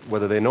Hawaii,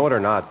 whether they know it or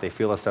not, they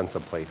feel a sense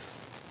of place.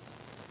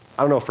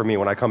 I don't know, for me,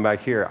 when I come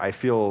back here, I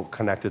feel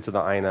connected to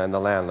the aina and the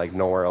land like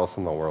nowhere else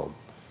in the world.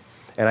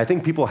 And I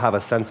think people have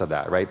a sense of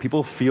that, right?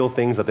 People feel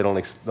things that they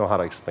don't know how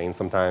to explain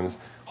sometimes.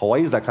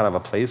 Hawaii is that kind of a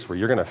place where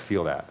you're going to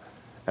feel that.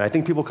 And I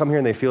think people come here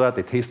and they feel that,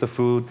 they taste the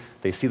food,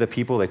 they see the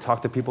people, they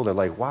talk to people, they're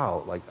like,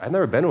 wow, like I've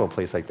never been to a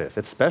place like this.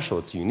 It's special,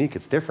 it's unique,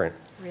 it's different.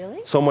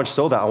 Really? So much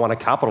so that I want to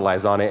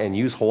capitalize on it and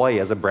use Hawaii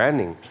as a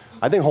branding.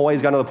 I think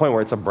Hawaii's gotten to the point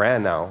where it's a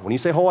brand now. When you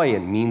say Hawaii, it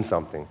means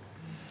something.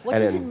 What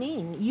does it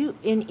mean,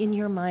 in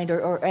your mind,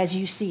 or as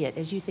you see it,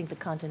 as you think the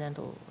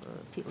continental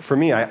people? For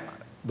me,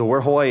 the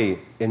word Hawaii,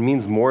 it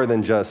means more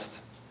than just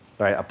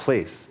right, a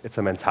place. It's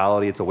a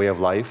mentality, it's a way of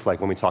life. Like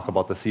when we talk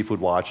about the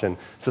Seafood Watch and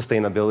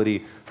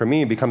sustainability, for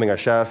me, becoming a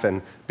chef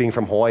and being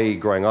from Hawaii,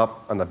 growing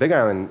up on the Big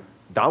Island,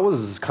 that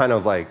was kind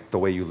of like the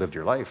way you lived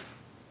your life.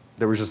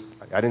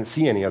 I didn't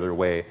see any other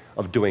way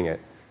of doing it,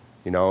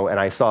 you know? And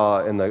I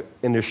saw in the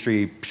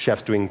industry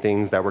chefs doing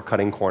things that were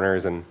cutting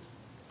corners, and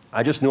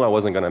I just knew I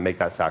wasn't gonna make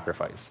that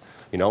sacrifice.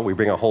 You know, we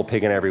bring a whole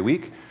pig in every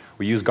week.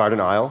 We use Garden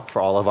Isle for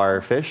all of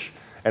our fish.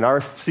 And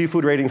our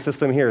seafood rating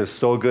system here is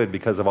so good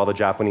because of all the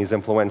Japanese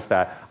influence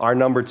that our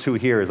number 2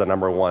 here is the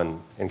number 1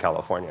 in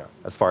California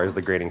as far as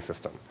the grading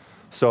system.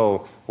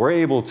 So we're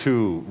able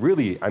to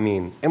really,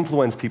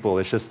 influence people.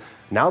 It's just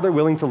now they're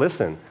willing to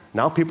listen.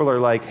 Now people are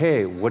like,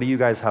 hey, what do you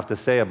guys have to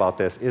say about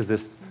this? Is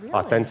this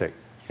authentic?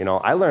 You know,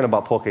 I learned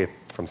about poke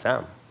from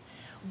Sam.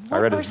 I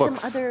read his books. What are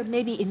some other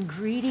maybe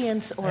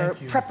ingredients or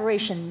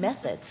preparation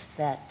methods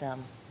that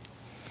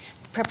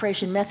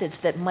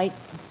might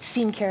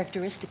seem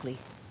characteristically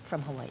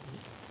from Hawaii?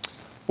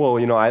 Well,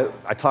 you know,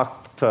 I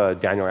talked to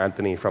Daniel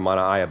Anthony from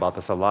Mana'ai about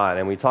this a lot,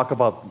 and we talk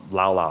about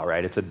lau,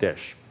 right? It's a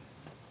dish.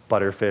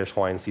 Butterfish,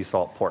 Hawaiian sea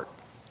salt, pork.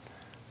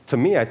 To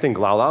me, I think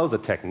lau is a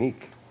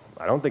technique.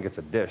 I don't think it's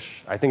a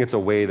dish. I think it's a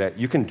way that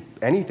you can,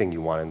 anything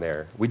you want in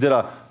there. We did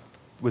a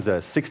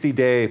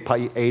 60-day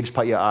aged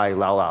pa'ia'ai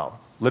lau.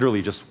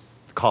 Literally just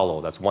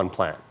kalo, that's one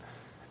plant.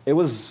 It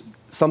was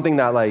something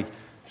that like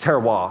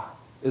terroir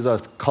is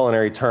a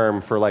culinary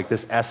term for like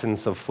this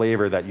essence of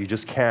flavor that you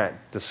just can't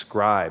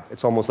describe.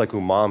 It's almost like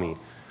umami.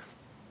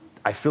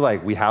 I feel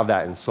like we have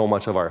that in so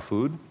much of our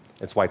food.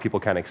 It's why people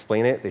can't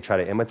explain it. They try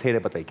to imitate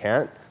it, but they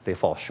can't. They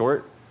fall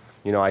short.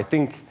 You know, I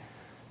think,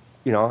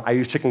 you know, I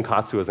use chicken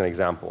katsu as an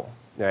example,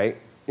 right?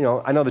 You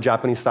know, I know the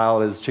Japanese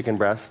style is chicken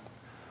breast,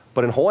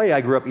 but in Hawaii,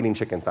 I grew up eating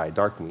chicken thigh,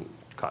 dark meat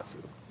katsu.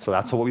 So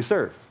that's what we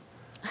serve.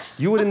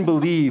 You wouldn't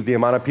believe the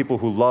amount of people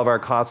who love our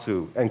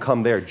katsu and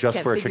come there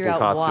just for a chicken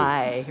katsu.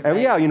 Why, right?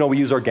 And yeah, you know, we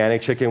use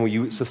organic chicken, we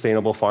use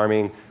sustainable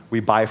farming,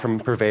 we buy from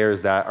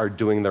purveyors that are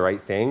doing the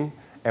right thing,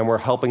 and we're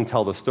helping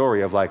tell the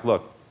story of like,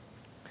 look,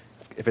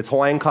 if it's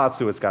Hawaiian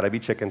katsu, it's gotta be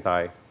chicken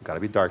thigh,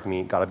 gotta be dark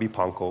meat, gotta be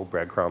panko,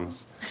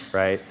 breadcrumbs,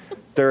 right?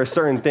 There are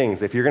certain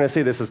things. If you're gonna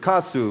say this is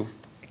katsu,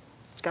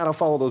 it's gotta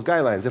follow those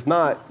guidelines. If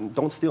not,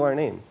 don't steal our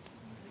name.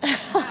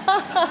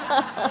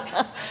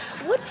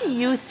 What do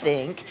you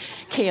think,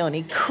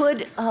 Keone,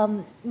 could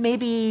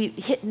maybe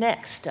hit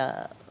next?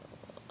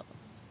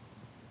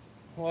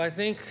 Well, I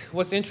think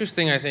what's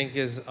interesting,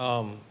 is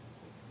I'm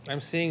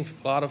seeing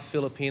a lot of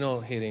Filipino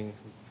hitting.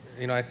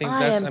 You know, I think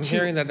I'm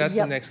hearing that's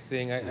the next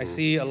thing. I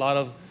see a lot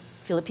of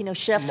Filipino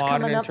chefs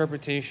modern coming up.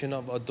 interpretation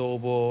of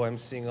adobo. I'm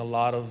seeing a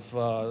lot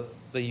of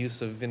the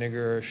use of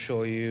vinegar,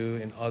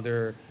 shoyu, and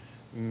other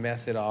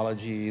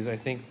methodologies. I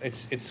think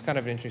it's kind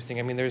of interesting.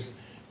 I mean, there's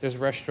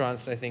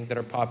restaurants, I think, that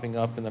are popping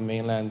up in the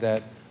mainland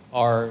that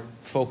are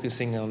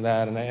focusing on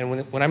that.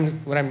 And when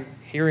I'm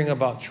hearing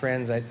about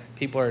trends,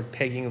 people are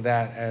pegging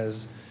that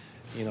as,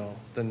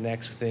 the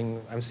next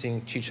thing. I'm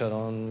seeing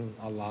chicharron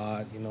a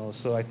lot,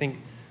 So I think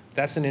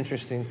that's an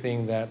interesting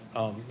thing that,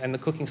 and the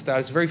cooking style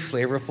is very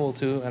flavorful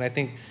too. And I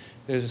think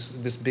there's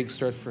this big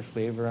search for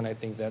flavor, and I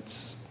think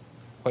that's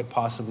quite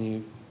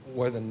possibly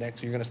where the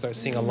next, you're going to start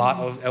seeing a lot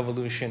of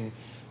evolution.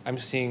 I'm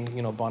seeing,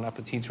 Bon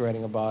Appetit's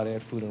writing about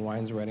it, Food and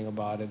Wine's writing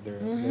about it.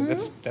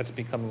 That's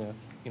becoming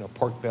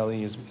pork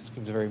belly is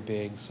very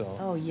big. So.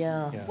 Oh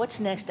yeah. What's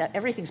next?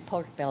 Everything's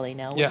pork belly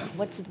now.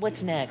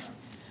 What's next?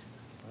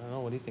 I don't know.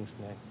 What do you think's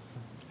next?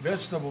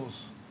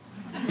 Vegetables.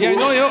 Yeah,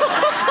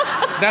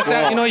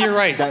 you're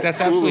right.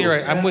 That's absolutely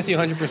right. I'm with you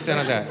 100%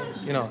 on that.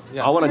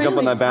 I want to jump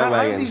on that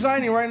bandwagon. I'm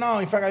designing right now.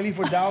 In fact, I leave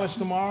for Dallas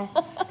tomorrow,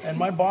 and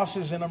my boss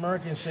is in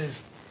America and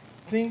says,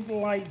 "Think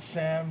light,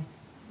 Sam.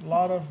 A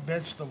lot of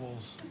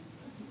vegetables."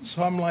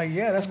 So I'm like,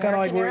 yeah, that's kind of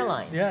like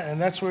Airlines. And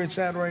that's where it's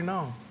at right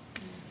now.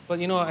 But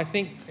I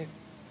think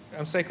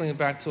I'm cycling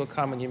back to a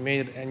comment you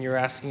made, and you're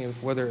asking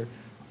if whether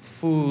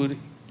food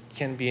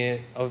can be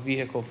a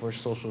vehicle for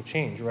social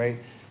change, right?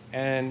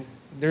 And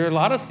there are a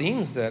lot of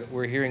themes that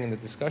we're hearing in the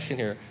discussion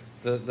here.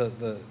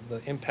 The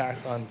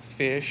impact on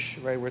fish,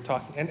 right? We're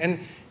talking, and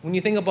when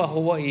you think about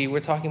Hawaii, we're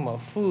talking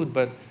about food,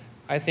 but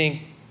I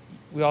think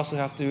we also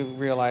have to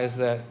realize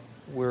that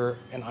we're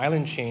an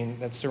island chain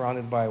that's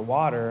surrounded by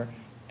water,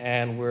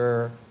 and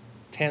we're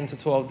 10 to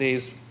 12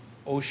 days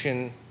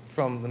ocean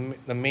from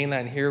the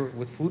mainland here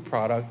with food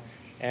product.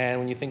 And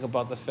when you think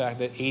about the fact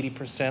that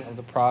 80% of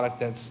the product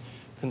that's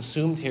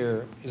consumed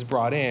here is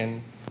brought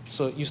in,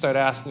 so you start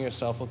asking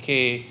yourself,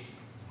 okay,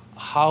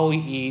 how we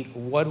eat,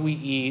 what we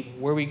eat,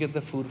 where we get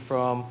the food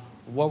from,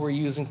 what we're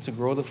using to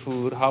grow the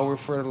food, how we're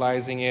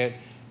fertilizing it,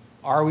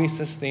 are we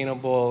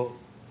sustainable?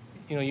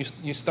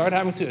 You start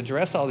having to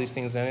address all these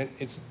things, and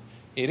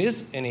it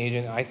is an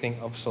agent, I think,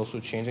 of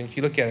social change. And if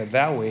you look at it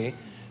that way,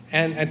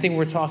 and I think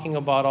we're talking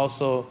about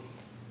also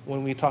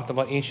when we talked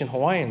about ancient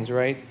Hawaiians,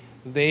 right?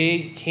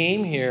 They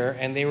came here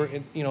and they were,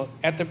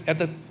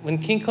 when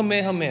King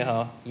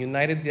Kamehameha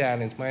united the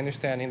islands, my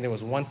understanding there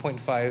was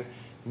 1.5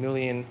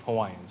 million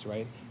Hawaiians,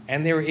 right?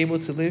 And they were able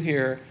to live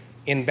here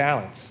in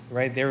balance,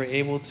 right? They were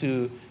able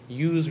to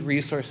use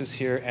resources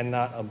here and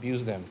not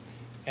abuse them.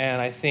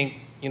 And I think,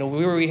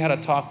 we had a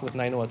talk with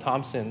Nainoa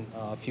Thompson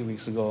a few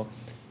weeks ago,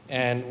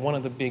 and one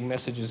of the big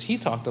messages he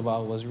talked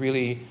about was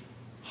really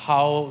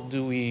how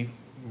do we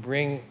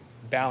bring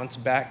balance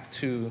back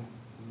to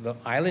the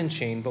island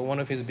chain, but one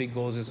of his big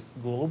goals is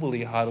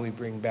globally, how do we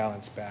bring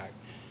balance back?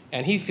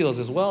 And he feels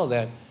as well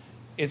that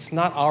it's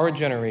not our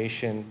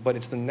generation, but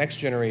it's the next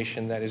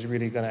generation that is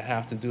really going to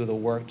have to do the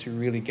work to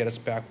really get us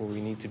back where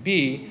we need to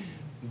be,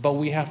 but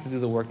we have to do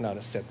the work now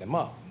to set them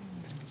up.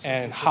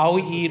 And how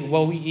we eat,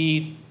 what we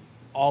eat,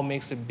 all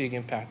makes a big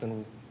impact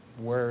on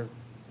where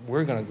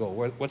we're going to go,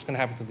 what's going to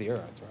happen to the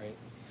earth, right?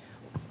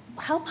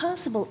 How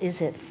possible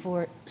is it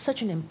for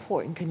such an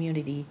important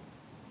community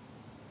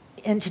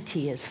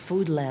entity as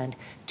Foodland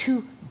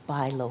to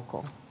buy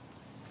local?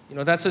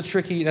 That's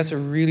a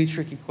really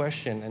tricky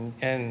question,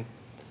 and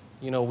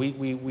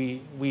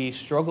we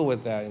struggle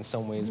with that in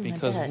some ways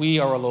because we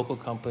are a local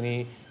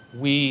company.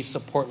 We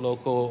support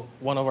local.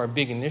 One of our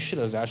big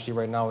initiatives actually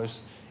right now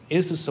is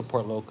to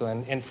support local,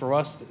 and for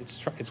us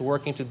it's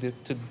working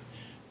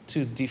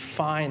to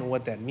define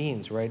what that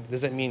means, right?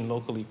 Does that mean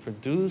locally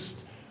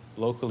produced,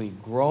 locally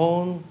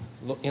grown?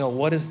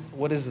 What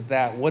is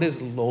that? What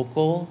is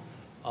local?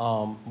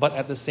 But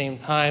at the same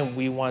time,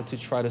 we want to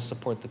try to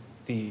support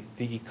the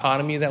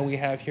economy that we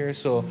have here.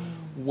 So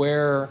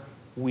where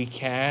we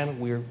can,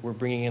 we're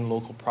bringing in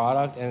local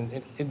product.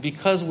 And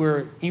because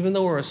even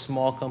though we're a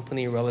small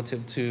company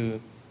relative to,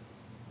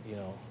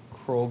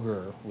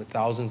 Kroger with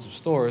thousands of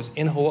stores,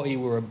 in Hawaii,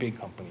 we're a big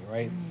company,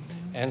 right?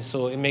 Mm-hmm. And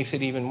so it makes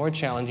it even more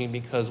challenging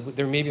because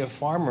there may be a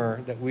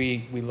farmer that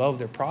we love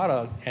their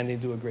product and they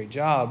do a great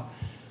job.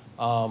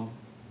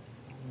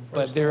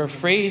 But they're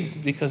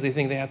afraid because they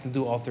think they have to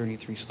do all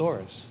 33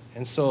 stores.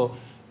 And so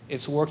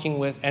it's working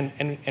with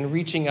and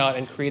reaching out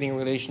and creating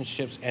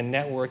relationships and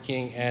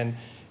networking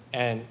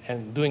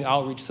and doing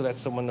outreach so that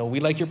someone knows, we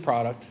like your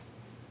product.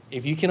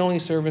 If you can only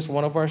service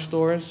one of our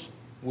stores,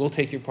 we'll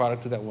take your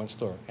product to that one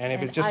store. And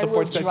if it just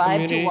supports that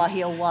community.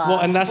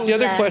 Well, and that's the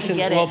other question.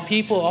 Well,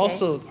 people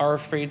also are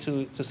afraid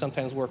to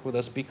sometimes work with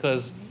us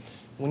because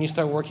when you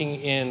start working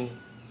in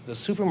the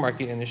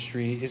supermarket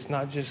industry, it's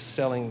not just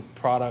selling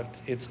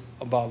product, it's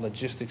about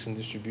logistics and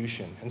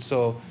distribution. And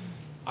so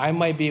I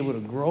might be able to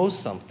grow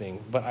something,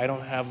 but I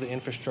don't have the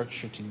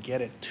infrastructure to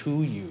get it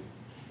to you.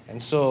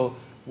 And so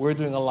we're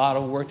doing a lot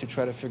of work to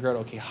try to figure out,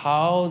 okay,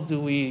 how do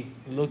we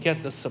look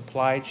at the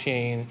supply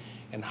chain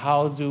and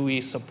how do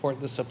we support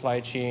the supply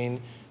chain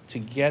to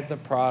get the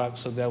product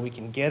so that we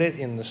can get it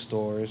in the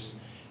stores?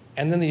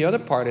 And then the other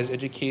part is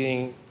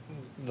educating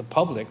the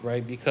public,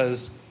 right?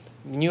 Because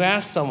when you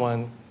ask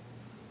someone,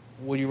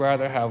 would you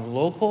rather have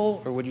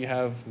local or would you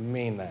have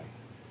mainland?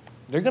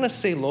 They're going to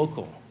say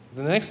local.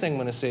 The next thing I'm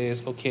going to say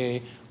is,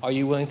 okay, are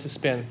you willing to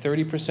spend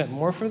 30%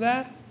 more for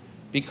that?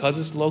 because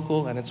it's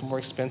local and it's more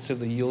expensive,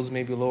 the yields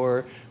may be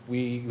lower,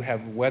 we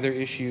have weather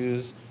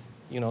issues,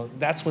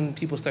 that's when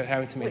people start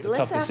having to make the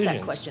tough decisions. Let's ask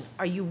that question.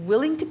 Are you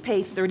willing to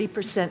pay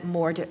 30%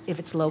 more if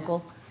it's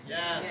local?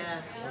 Yes.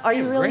 Are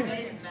you really?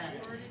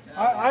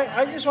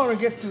 I just want to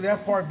get to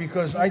that part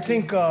because I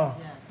think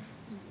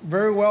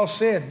very well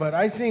said, but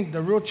I think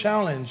the real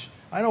challenge,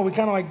 I know we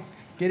kind of like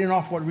getting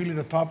off what really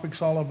the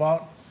topic's all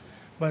about,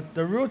 but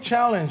the real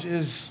challenge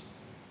is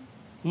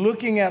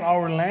looking at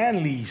our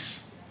land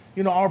lease.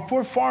 Our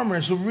poor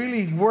farmers who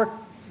really work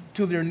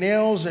to their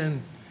nails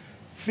and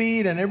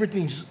feed and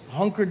everything's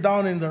hunkered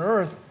down in the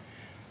earth,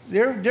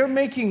 they're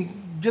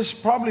making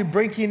just probably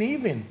breaking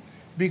even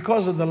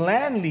because of the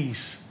land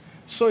lease.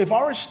 So if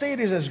our state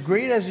is as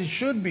great as it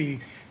should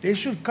be, they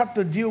should cut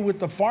the deal with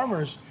the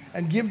farmers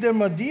and give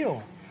them a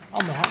deal.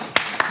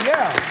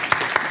 Yeah.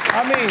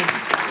 I mean,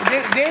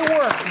 they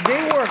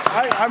work.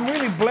 I'm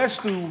really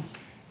blessed to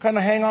kind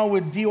of hang out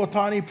with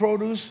Otani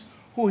Produce,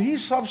 who he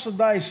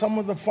subsidized some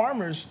of the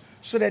farmers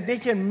so that they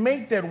can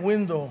make that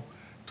window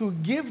to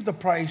give the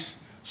price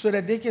so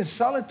that they can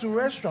sell it to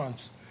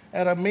restaurants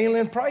at a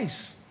mainland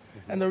price.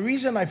 And the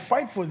reason I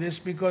fight for this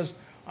because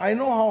I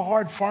know how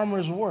hard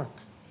farmers work.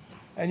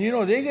 And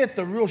they get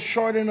the real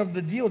short end of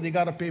the deal. They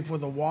got to pay for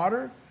the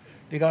water.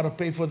 They got to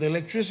pay for the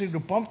electricity to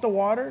pump the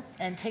water.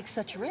 And take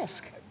such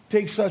risk.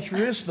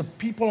 The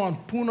people on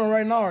Puna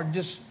right now are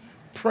just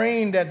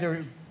praying that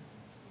their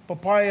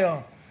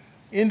papaya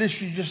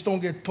industry just don't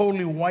get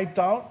totally wiped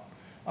out.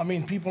 I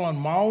mean, people on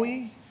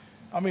Maui.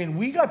 I mean,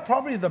 we got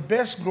probably the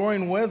best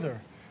growing weather,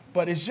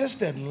 but it's just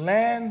that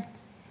land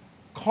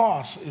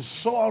cost is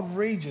so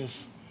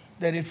outrageous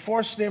that it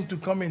forced them to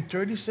come in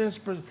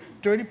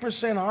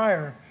 30%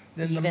 higher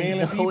than the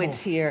mainland people.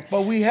 It's here.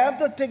 But we have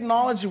the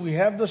technology, we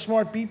have the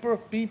smart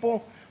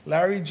people,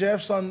 Larry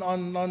Jeffs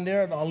on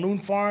there, the Loon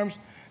Farms,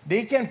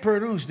 they can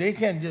produce, they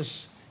can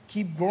just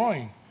keep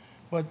growing.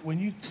 But when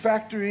you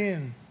factor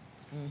in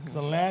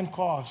the land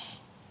costs.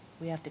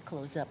 We have to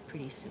close up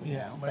pretty soon.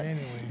 Yeah, now, but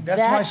anyway, that's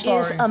my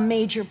story. That is a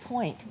major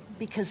point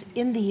because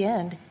in the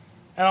end.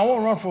 And I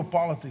won't run for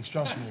politics,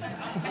 trust me.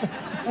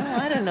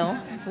 I don't know.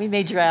 We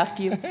may draft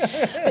you.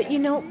 But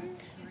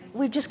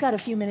we've just got a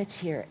few minutes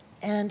here.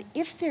 And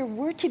if there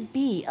were to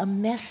be a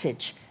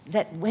message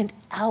that went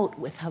out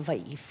with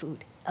Hawaii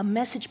food, a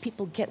message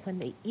people get when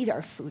they eat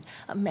our food,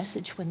 a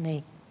message when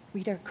they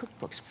read our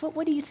cookbooks,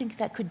 what do you think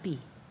that could be?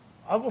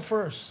 I'll go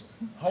first.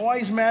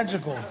 Hawaii's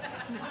magical.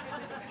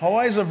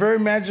 Hawaii's a very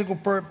magical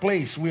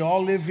place. We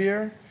all live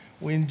here.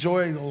 We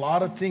enjoy a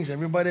lot of things.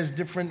 Everybody has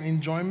different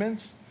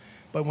enjoyments.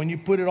 But when you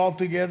put it all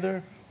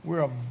together,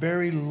 we're a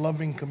very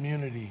loving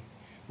community.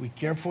 We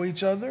care for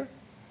each other.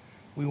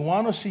 We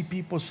want to see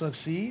people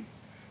succeed.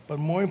 But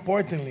more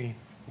importantly,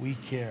 we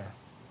care.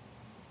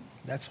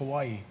 That's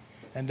Hawaii.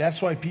 And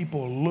that's why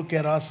people look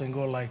at us and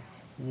go like,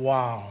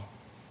 wow.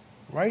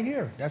 Right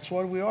here. That's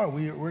what we are.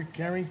 We're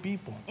caring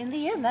people. In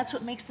the end, that's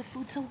what makes the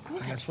food so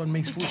good. That's what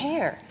makes food.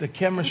 Care. The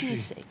chemistry. What do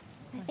you say?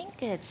 I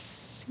think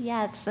it's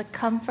the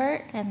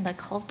comfort and the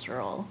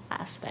cultural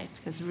aspect,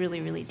 because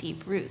really, really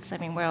deep roots. I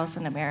mean, where else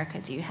in America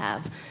do you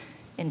have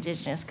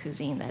indigenous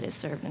cuisine that is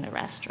served in a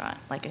restaurant,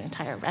 like an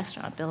entire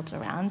restaurant built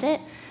around it?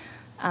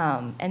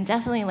 And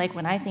definitely, like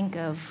when I think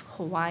of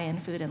Hawaiian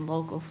food and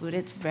local food,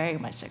 it's very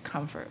much a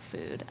comfort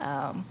food.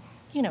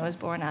 It was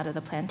born out of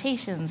the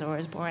plantations or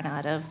is born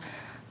out of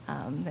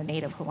the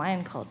native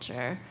Hawaiian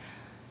culture.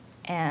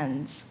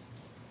 And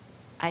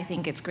I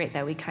think it's great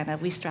that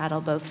we straddle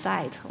both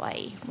sides,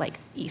 Hawaii, like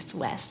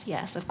east-west,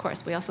 yes, of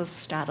course. We also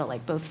straddle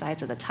like both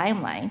sides of the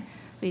timeline.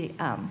 We,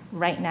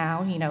 right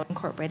now,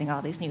 incorporating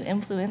all these new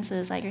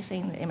influences, like you're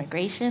saying, the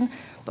immigration,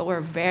 but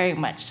we're very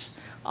much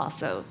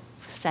also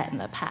set in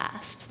the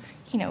past.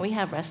 We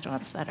have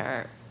restaurants that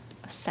are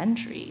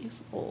centuries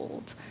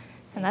old,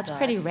 and that's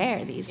pretty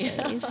rare these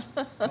days.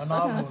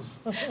 Manavos.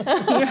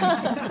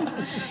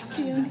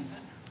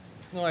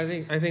 No, I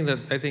think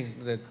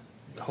that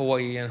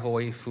Hawaii and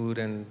Hawaii food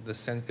and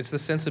it's the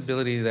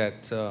sensibility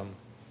that, and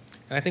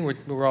I think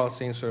we're all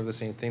saying sort of the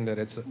same thing, that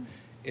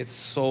it's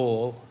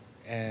soul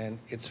and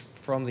it's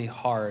from the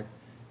heart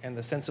and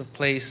the sense of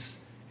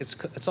place.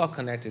 It's all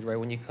connected, right?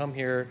 When you come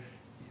here,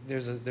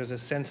 there's a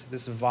sense,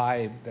 this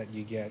vibe that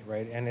you get,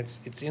 right? And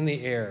it's in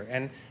the air.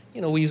 And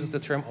we use the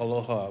term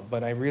aloha,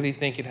 but I really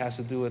think it has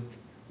to do with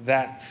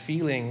that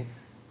feeling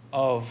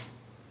of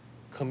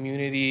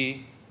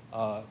community,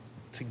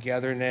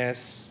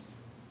 togetherness,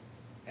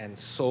 and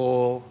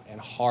soul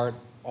and heart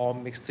all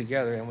mixed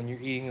together. And when you're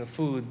eating the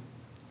food,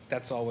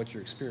 that's all what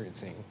you're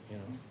experiencing,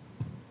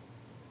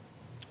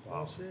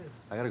 Wow, said.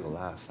 I gotta go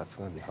last. That's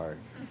gonna be hard.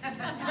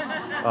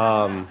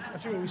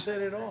 Actually, we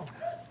said it all.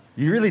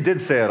 You really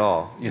did say it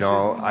all.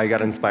 I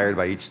got inspired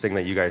by each thing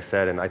that you guys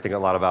said, and I think a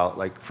lot about,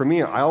 like, for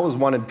me, I always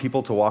wanted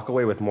people to walk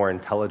away with more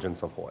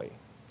intelligence of Hawaii,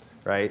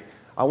 right?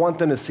 I want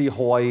them to see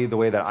Hawaii the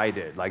way that I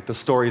did, like the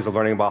stories of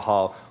learning about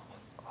how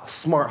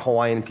smart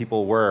Hawaiian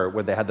people were,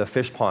 where they had the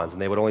fish ponds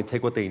and they would only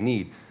take what they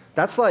need.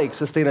 That's like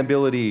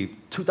sustainability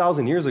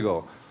 2,000 years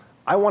ago.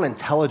 I want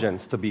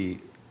intelligence to be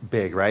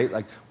big, right?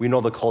 Like, we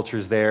know the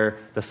culture's there,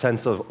 the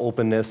sense of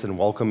openness and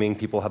welcoming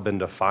people have been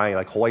defined,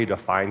 like Hawaii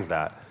defines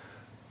that.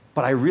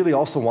 But I really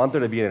also want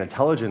there to be an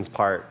intelligence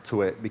part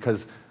to it,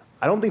 because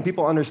I don't think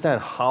people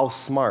understand how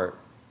smart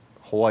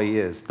Hawaii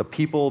is. The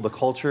people, the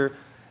culture,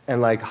 and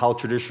like how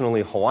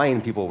traditionally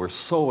Hawaiian people were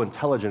so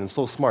intelligent and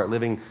so smart,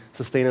 living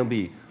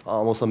sustainably,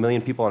 almost 1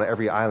 million people on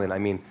every island. I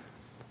mean,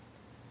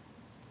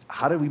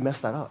 how did we mess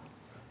that up?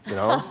 You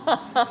know?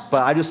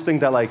 But I just think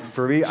that, like,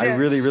 for me, I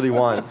really, really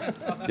want,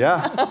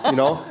 you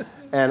know?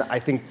 And I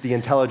think the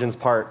intelligence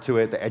part to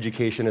it, the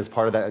education is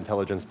part of that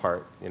intelligence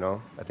part, you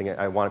know? I think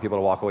I want people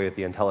to walk away with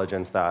the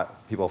intelligence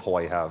that people of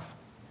Hawaii have.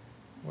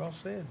 Well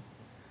said.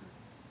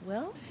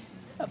 Well,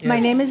 my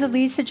name is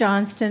Elisa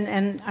Johnston,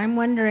 and I'm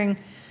wondering,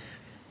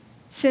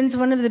 since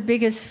one of the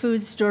biggest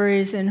food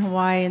stories in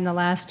Hawaii in the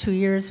last 2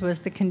 years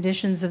was the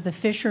conditions of the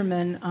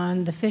fishermen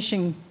on the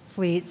fishing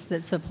fleets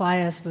that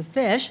supply us with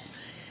fish,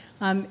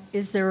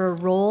 is there a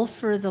role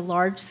for the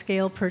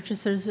large-scale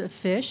purchasers of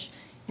fish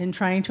in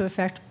trying to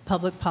affect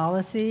public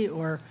policy,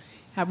 or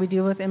how we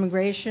deal with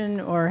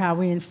immigration, or how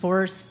we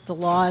enforce the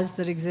laws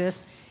that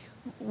exist?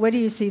 What do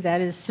you see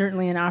that is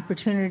certainly an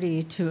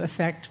opportunity to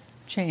affect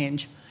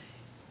change?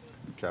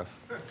 Jeff?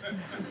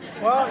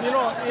 Well, you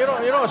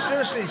know,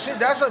 seriously, see,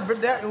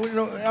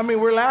 I mean,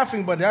 we're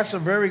laughing, but that's a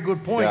very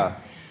good point. Yeah.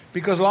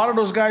 Because a lot of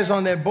those guys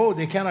on that boat,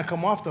 they cannot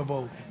come off the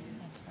boat.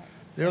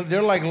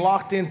 They're like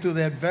locked into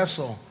that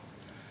vessel.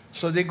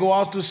 So they go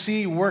out to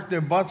sea, work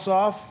their butts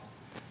off.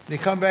 They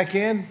come back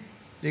in.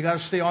 They got to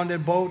stay on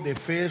that boat. They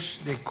fish.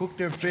 They cook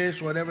their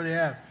fish, whatever they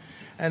have.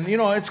 And, you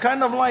know, it's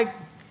kind of like,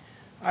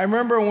 I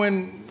remember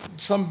when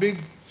some big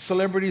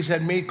celebrities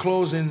had made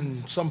clothes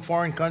in some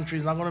foreign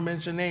countries, not going to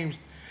mention names,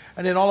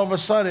 and then all of a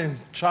sudden,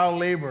 child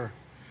labor.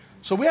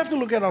 So we have to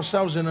look at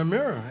ourselves in the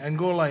mirror and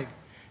go like,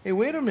 hey,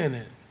 wait a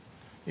minute.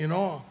 You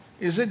know,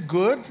 is it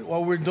good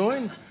what we're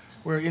doing?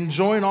 We're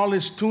enjoying all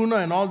this tuna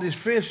and all this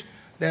fish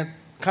that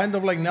kind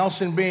of like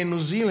Nelson Bay in New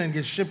Zealand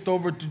gets shipped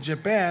over to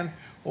Japan,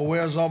 or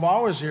whereas of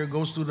ours here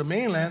goes to the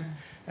mainland,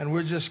 and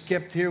we're just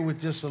kept here with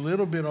just a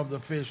little bit of the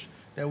fish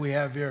that we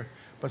have here.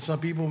 But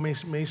some people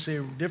may say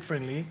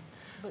differently.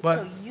 But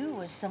so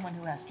you, as someone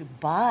who has to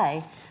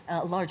buy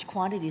large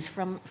quantities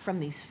from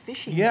these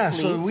fishing fleets... Yeah,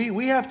 so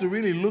we have to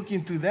really look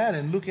into that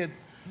and look at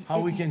how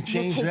we can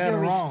change that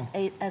around.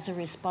 As a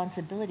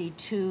responsibility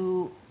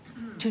to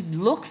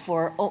look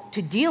for,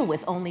 to deal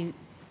with only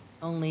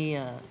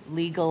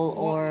legal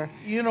or...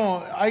 You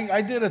know,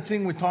 I did a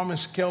thing with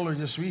Thomas Keller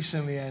just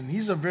recently, and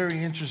he's a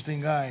very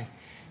interesting guy.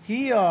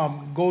 He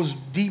goes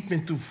deep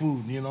into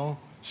food, you know,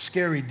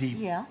 scary deep.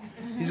 Yeah.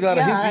 He's got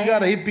a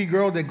hippie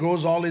girl that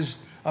grows all his,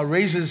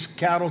 raises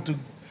cattle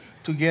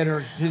to get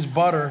his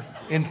butter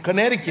in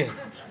Connecticut.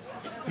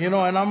 You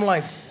know, and I'm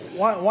like,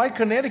 why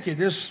Connecticut?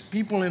 There's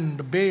people in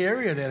the Bay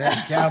Area that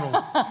has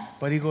cattle.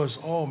 But he goes,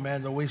 oh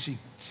man, the way she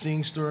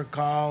sings to her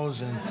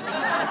cows and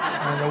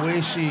the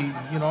way she,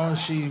 you know,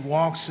 she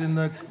walks in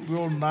the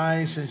real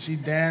nice and she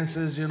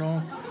dances, you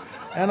know.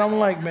 And I'm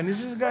like, man,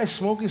 is this guy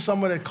smoking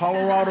some of that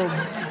Colorado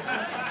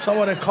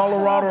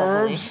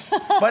herbs?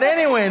 But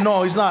anyway,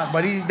 no, he's not.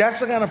 But that's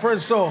the kind of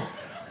person. So,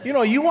 you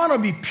know, you want to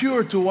be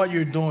pure to what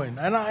you're doing.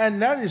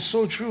 And that is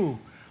so true.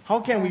 How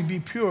can we be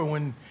pure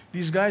when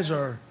these guys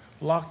are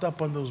locked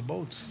up on those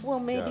boats? Well,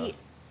 maybe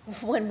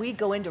when we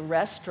go into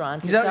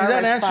restaurants, Does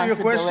that answer your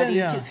question?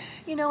 to,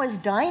 you know, as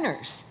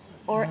diners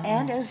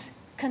and as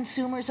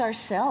consumers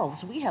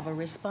ourselves, we have a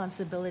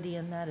responsibility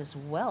in that as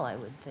well, I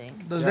would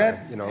think. Does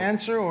that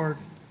answer or?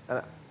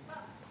 I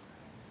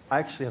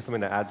actually have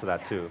something to add to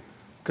that too.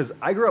 Because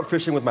I grew up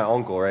fishing with my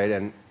uncle, right?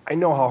 And I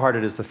know how hard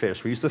it is to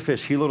fish. We used to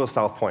fish Hilo to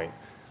South Point.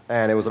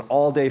 And it was an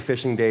all-day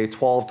fishing day,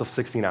 12 to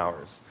 16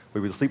 hours.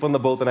 We would sleep on the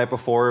boat the night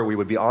before. We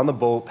would be on the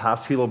boat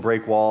past Hilo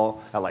Breakwall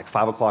at like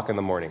 5 o'clock in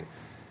the morning.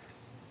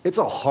 It's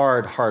a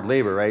hard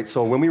labor, right?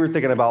 So when we were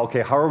thinking about,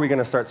 okay, how are we going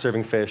to start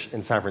serving fish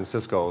in San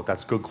Francisco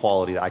that's good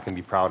quality that I can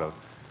be proud of?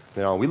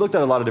 You know, we looked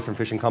at a lot of different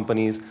fishing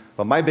companies,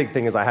 but my big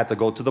thing is I had to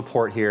go to the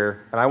port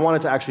here, and I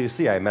wanted to actually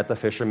see. I met the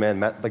fishermen,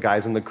 met the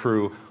guys in the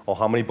crew. Oh,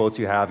 how many boats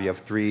you have? You have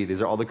 3.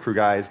 These are all the crew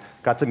guys.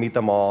 Got to meet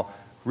them all.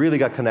 Really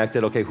got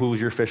connected. Okay, who's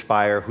your fish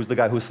buyer? Who's the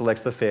guy who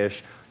selects the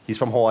fish? He's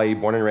from Hawaii,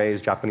 born and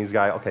raised, Japanese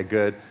guy. Okay,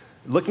 good.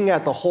 Looking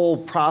at the whole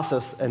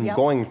process and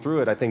going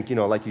through it, I think, you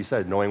know, like you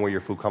said, knowing where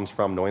your food comes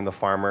from, knowing the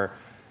farmer,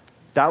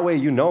 that way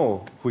you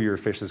know who your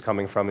fish is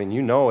coming from and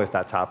you know if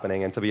that's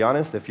happening. And to be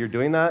honest, if you're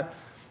doing that,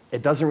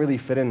 it doesn't really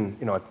fit in,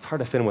 you know, it's hard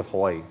to fit in with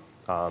Hawaii.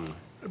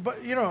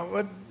 But, you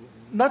know,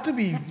 not to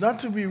be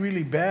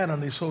really bad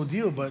on this whole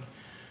deal, but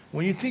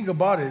when you think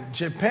about it,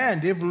 Japan,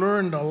 they've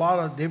learned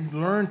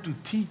to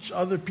teach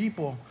other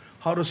people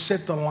how to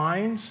set the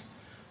lines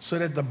so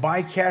that the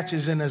bycatch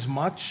isn't as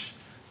much,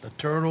 the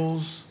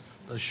turtles,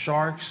 the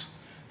sharks,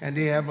 and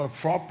they have a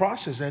fraud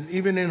process. And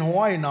even in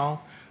Hawaii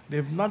now,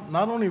 they've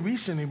not only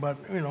recently, but,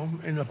 you know,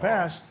 in the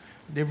past,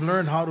 they've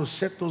learned how to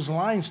set those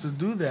lines to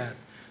do that.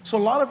 So a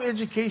lot of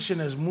education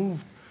has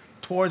moved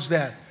towards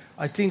that.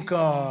 I think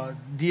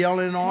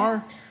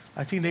DLNR,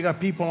 I think they got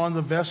people on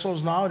the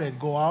vessels now that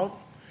go out,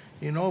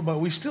 you know, but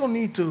we still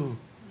need to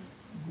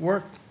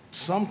work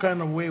some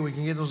kind of way we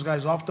can get those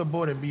guys off the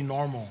boat and be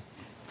normal.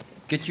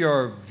 Get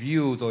your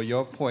views or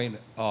your point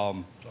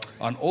on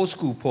old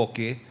school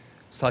poke,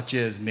 such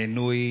as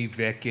menui,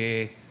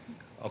 veke,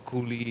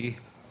 akuli,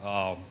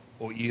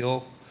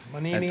 o'io.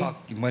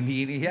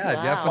 Manini, yeah,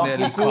 Wow.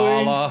 definitely.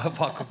 Kala,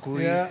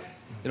 pakakui. Yeah.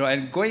 You know,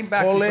 and going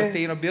back Ole. to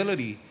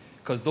sustainability,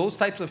 because those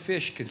types of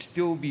fish can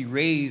still be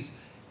raised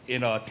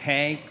in a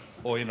tank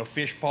or in a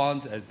fish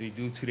pond as they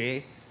do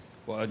today.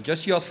 Well,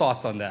 just your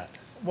thoughts on that.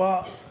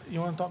 Well, you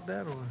want to talk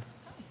that or?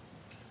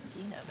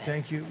 You know, man.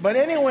 Thank you. But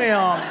anyway,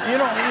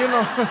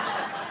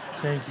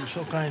 thank you.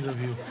 So kind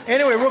of you.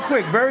 Anyway, real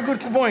quick, very good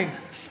point.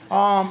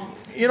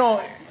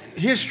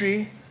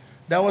 History,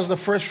 that was the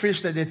first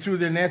fish that they threw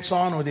their nets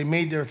on, or they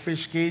made their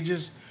fish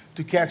cages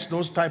to catch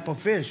those type of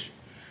fish.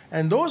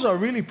 And those are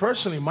really,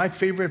 personally, my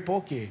favorite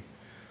poke.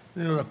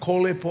 The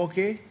kole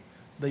poke,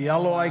 the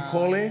yellow-eye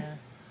kole,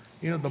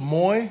 yeah. The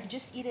moi. You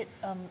just eat it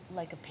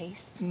like a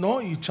paste? No,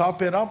 you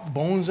chop it up,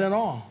 bones and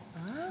all.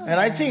 And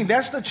I think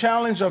that's the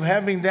challenge of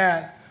having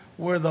that,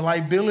 where the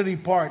liability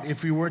part,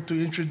 if we were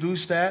to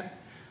introduce that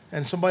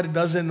and somebody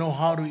doesn't know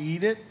how to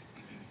eat it,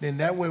 then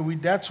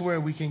that's where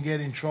we can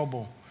get in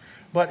trouble.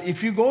 But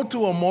if you go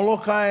to a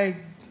Molokai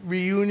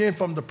reunion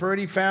from the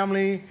Purdy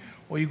family,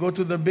 or you go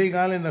to the Big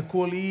Island, the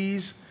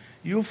Coolese,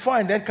 you'll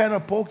find that kind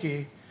of poke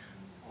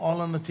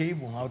all on the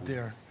table out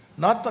there.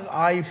 Not the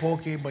eye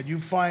poke, but you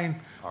find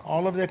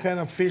all of that kind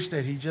of fish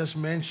that he just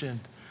mentioned.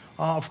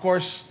 Of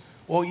course,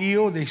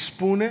 o'io, they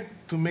spoon it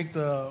to make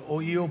the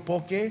o'io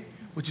poke,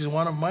 which is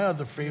one of my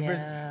other favorite.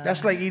 Yeah.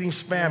 That's like eating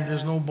Spam.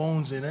 There's no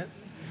bones in it.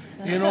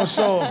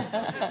 So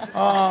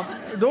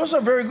those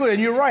are very good.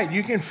 And you're right.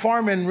 You can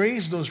farm and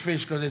raise those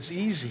fish because it's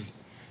easy.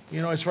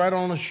 It's right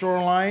on the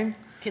shoreline.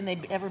 Can they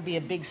ever be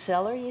a big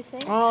seller, you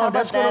think? Oh, How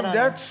about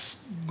that's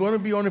going to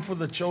be only for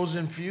the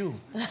chosen few.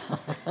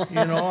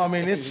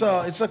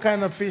 It's a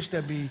kind of fish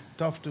that'd be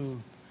tough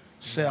to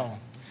sell.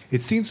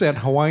 It seems that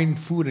Hawaiian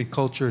food and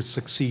culture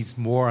succeeds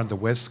more on the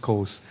West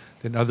Coast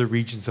than other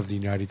regions of the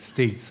United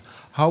States.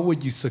 How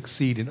would you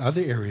succeed in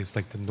other areas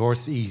like the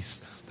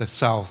Northeast, the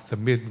South, the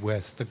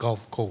Midwest, the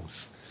Gulf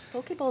Coast?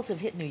 Poke bowls have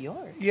hit New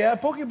York. Yeah,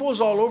 poke bowls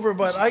all over,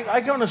 but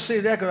I kind of say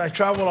that because I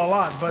travel a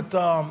lot. But,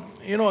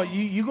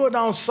 you go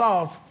down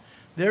south,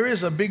 there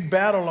is a big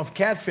battle of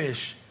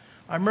catfish.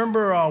 I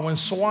remember when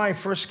swai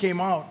first came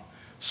out,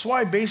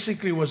 swai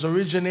basically was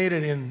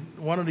originated in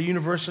one of the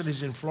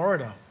universities in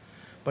Florida.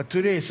 But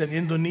today it's an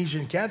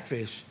Indonesian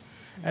catfish.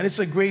 And it's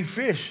a great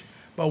fish.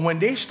 But when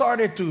they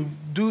started to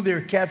do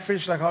their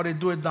catfish like how they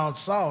do it down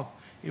south,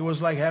 it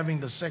was like having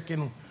the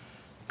second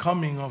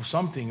coming of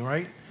something,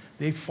 right?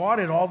 They fought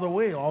it all the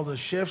way. All the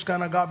chefs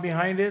kind of got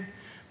behind it.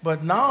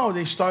 But now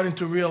they're starting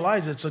to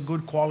realize it's a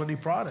good quality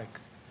product.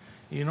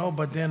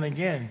 But then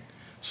again,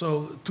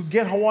 so to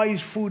get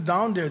Hawaii's food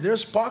down there,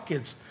 there's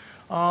pockets.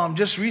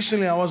 Just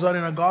recently, I was out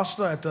in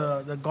Augusta at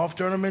the golf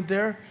tournament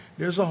there.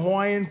 There's a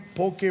Hawaiian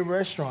poke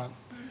restaurant.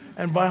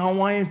 And by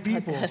Hawaiian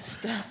people.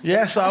 Augusta.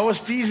 Yeah, so I was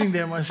teasing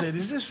them. I said,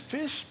 is this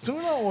fish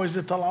tuna or is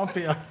it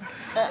tilapia?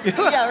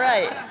 Yeah,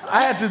 right.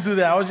 I had to do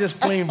that. I was just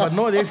playing. But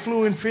no, they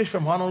flew in fish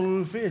from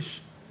Honolulu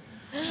Fish.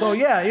 So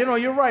yeah,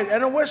 you're right.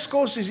 And the West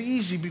Coast is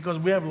easy because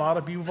we have a lot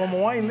of people from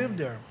Hawaii live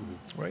there,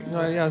 right?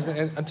 No, yeah,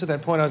 and to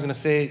that point, I was going to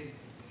say,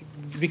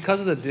 because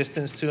of the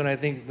distance too, and I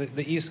think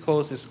the East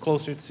Coast is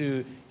closer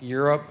to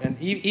Europe,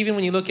 and even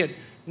when you look at,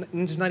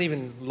 it's not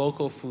even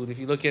local food. If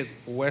you look at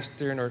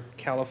Western or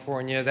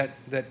California,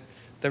 that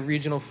the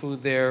regional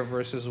food there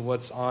versus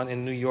what's on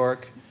in New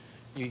York,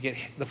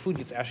 the food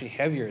gets actually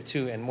heavier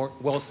too, and more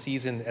well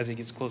seasoned as it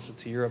gets closer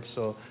to Europe.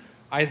 So,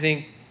 I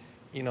think,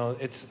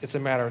 it's a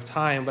matter of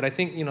time. But I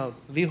think, Liho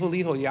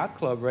Liho Yacht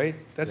Club, right?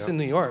 That's in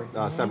New York.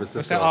 San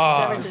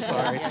Francisco.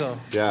 Sorry. So,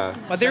 Yeah.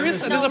 but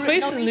there's a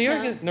place in New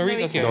York.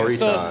 Norita. Okay. Norita,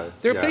 So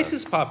there are yeah.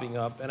 places popping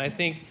up, and I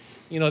think,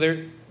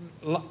 there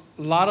a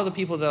lot of the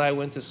people that I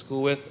went to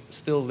school with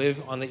still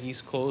live on the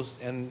East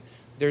Coast, and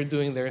they're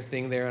doing their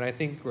thing there. And I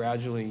think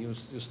gradually you'll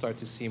start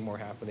to see more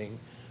happening.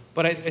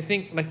 But I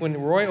think like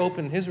when Roy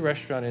opened his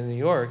restaurant in New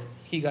York,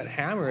 he got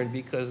hammered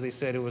because they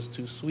said it was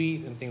too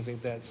sweet and things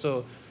like that.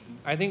 So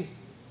I think,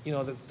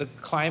 the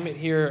climate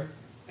here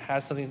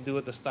has something to do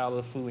with the style of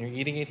the food when you're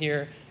eating it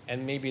here,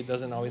 and maybe it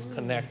doesn't always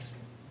connect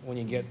when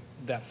you get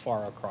that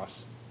far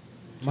across.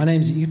 My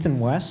name's Ethan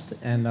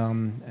West, and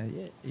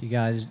you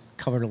guys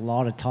covered a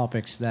lot of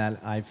topics that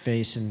I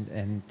face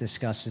and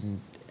discuss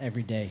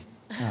every day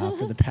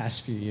for the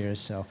past few years.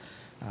 So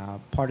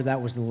part of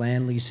that was the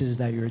land leases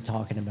that you were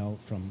talking about,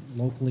 from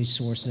locally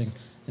sourcing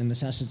and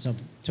the essence of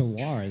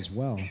terroir as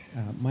well.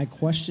 My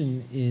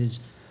question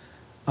is,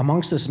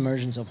 amongst this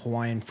emergence of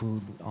Hawaiian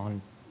food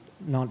on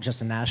not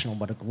just a national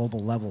but a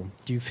global level,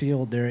 do you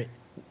feel there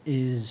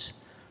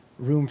is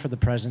room for the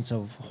presence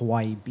of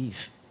Hawaii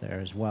beef there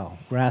as well?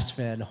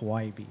 Grass-fed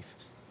Hawaii beef.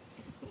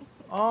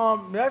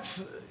 I've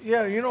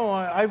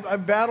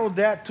battled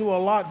that too a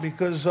lot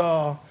because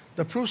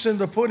the proof's in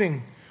the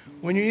pudding.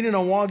 When you're eating a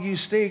Wagyu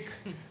steak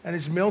and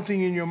it's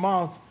melting in your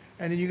mouth,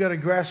 and then you got a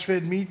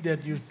grass-fed meat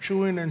that you're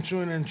chewing and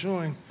chewing and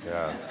chewing.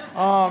 Yeah.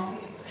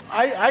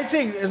 I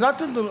think it's not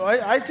to.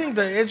 I think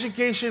the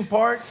education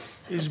part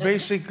is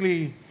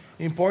basically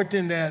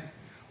important, that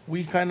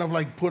we kind of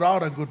like put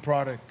out a good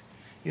product.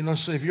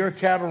 So if you're a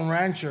cattle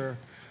rancher,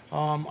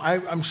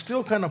 I'm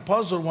still kind of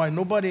puzzled why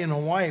nobody in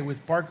Hawaii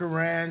with Parker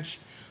Ranch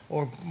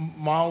or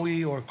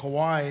Maui or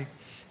Kauai,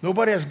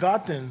 nobody has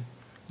gotten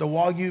the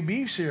Wagyu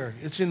beefs here.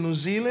 It's in New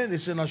Zealand,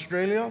 it's in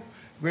Australia.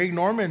 Greg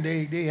Norman,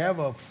 they have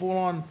a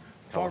full-on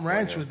farm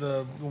ranch with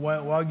the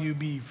Wagyu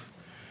beef.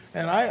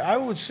 And I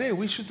would say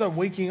we should start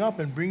waking up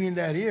and bringing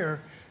that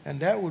here, and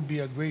that would be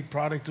a great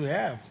product to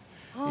have,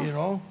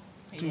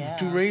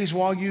 to raise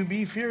Wagyu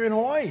beef here in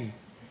Hawaii.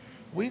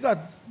 We got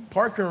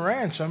Parker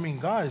Ranch. I mean,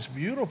 God, it's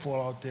beautiful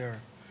out there.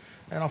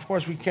 And of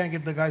course, we can't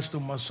get the guys to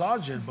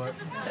massage it, but...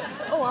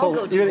 I'll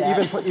go do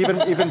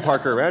that. Even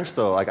Parker Ranch,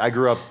 though, like I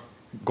grew up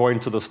going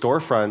to the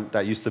storefront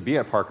that used to be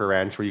at Parker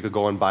Ranch where you could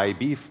go and buy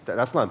beef.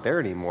 That's not there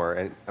anymore.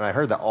 And I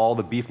heard that all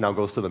the beef now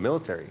goes to the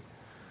military.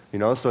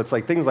 So it's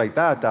like things like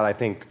that I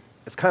think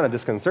it's kind of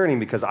disconcerting,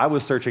 because I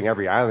was searching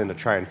every island to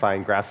try and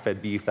find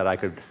grass-fed beef that I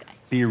could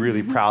be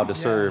really proud to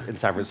serve in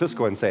San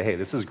Francisco and say, hey,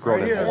 this is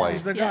grown in Hawaii.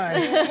 The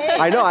guy.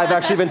 I know, I've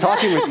actually been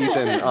talking with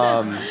Ethan.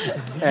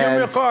 Give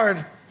me a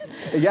card.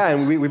 Yeah,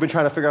 and we've been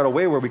trying to figure out a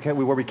way where we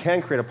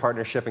can create a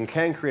partnership and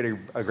can create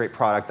a great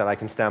product that I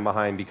can stand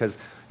behind, because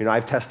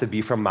I've tested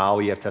beef from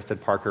Maui, I've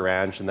tested Parker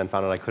Ranch, and then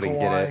found out I couldn't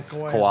get it.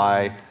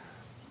 Kauai.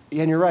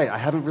 And you're right, I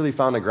haven't really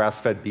found a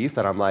grass-fed beef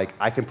that I'm like,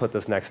 I can put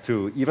this next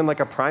to even like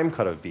a prime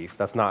cut of beef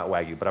that's not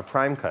Wagyu, but a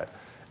prime cut,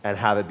 and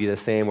have it be the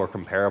same or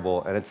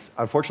comparable. And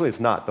unfortunately it's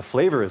not. The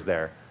flavor is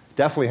there,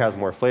 definitely has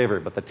more flavor,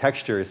 but the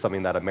texture is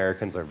something that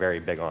Americans are very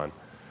big on.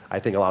 I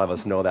think a lot of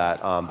us know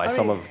that by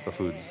some of the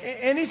foods.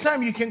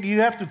 Anytime you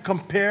have to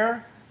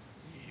compare,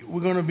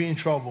 we're going to be in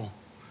trouble.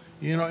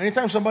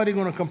 Anytime somebody's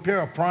going to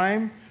compare a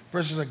prime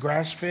versus a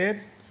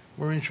grass-fed,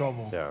 we're in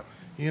trouble. Yeah.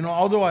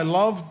 Although I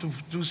love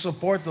to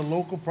support the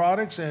local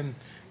products and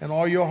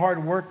all your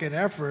hard work and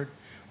effort,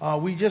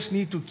 we just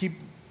need to keep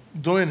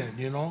doing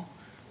it,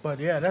 But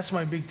yeah, that's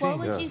my big thing.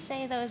 What would you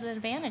say, though, is the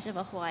advantage of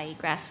a Hawaii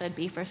grass-fed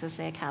beef versus,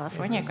 say, a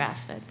California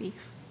grass-fed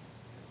beef?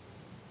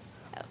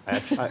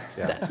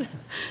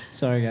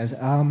 Sorry, guys.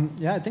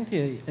 I think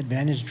the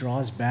advantage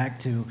draws back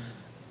to,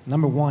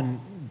 number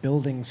one,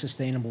 building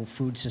sustainable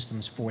food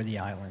systems for the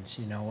islands.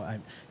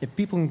 If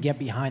people can get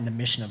behind the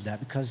mission of that,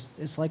 because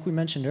it's like we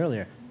mentioned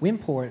earlier, we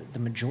import the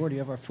majority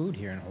of our food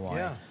here in Hawaii.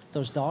 Yeah.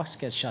 Those docks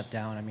get shut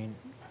down. I mean,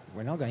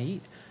 we're not going to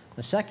eat.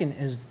 The second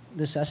is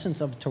this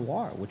essence of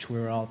terroir, which we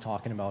were all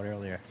talking about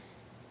earlier.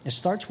 It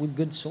starts with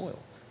good soil.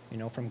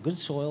 From good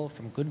soil,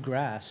 from good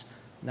grass.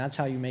 And that's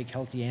how you make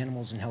healthy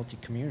animals and healthy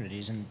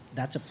communities. And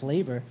that's a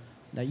flavor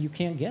that you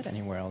can't get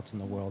anywhere else in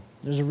the world.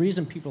 There's a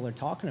reason people are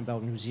talking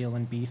about New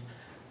Zealand beef,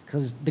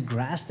 because the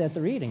grass that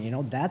they're eating,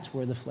 that's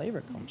where the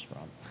flavor comes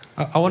from.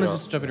 I want to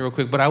just jump in real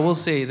quick, but I will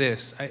say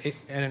this.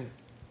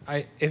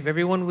 If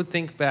everyone would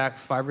think back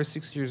 5 or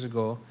 6 years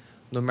ago,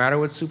 no matter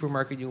what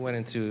supermarket you went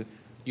into,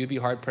 you'd be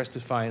hard-pressed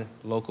to find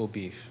local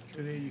beef.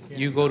 Today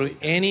you go to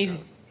any,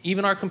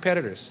 even our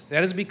competitors,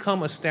 that has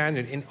become a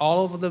standard. In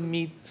all of the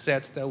meat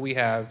sets that we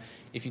have,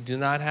 if you do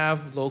not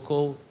have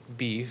local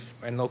beef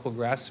and local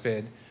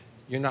grass-fed,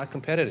 you're not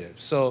competitive.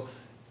 So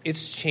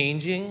it's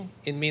changing.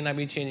 It may not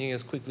be changing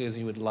as quickly as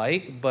you would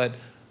like, but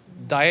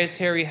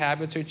dietary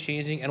habits are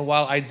changing. And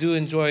while I do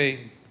enjoy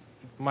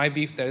my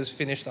beef that is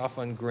finished off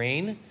on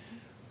grain,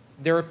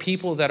 there are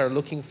people that are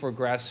looking for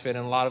grass-fed,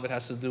 and a lot of it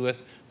has to do with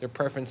their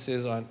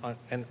preferences on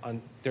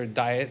their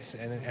diets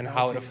and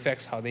how it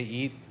affects how they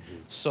eat.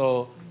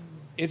 So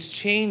it's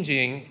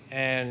changing,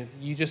 and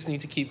you just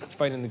need to keep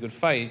fighting the good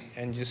fight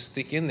and just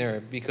stick in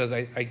there, because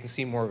I can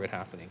see more of it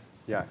happening.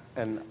 Yeah,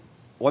 and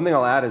one thing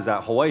I'll add is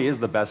that Hawaii is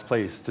the best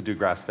place to do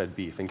grass-fed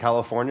beef. In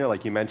California,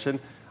 like you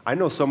mentioned, I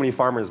know so many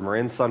farmers,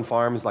 Marin Sun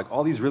Farms, like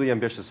all these really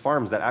ambitious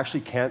farms that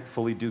actually can't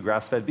fully do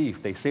grass-fed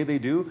beef. They say they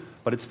do,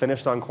 but it's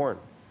finished on corn,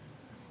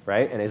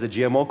 right? And is it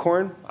GMO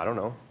corn? I don't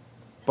know.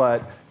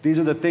 But these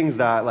are the things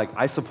that, like,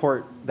 I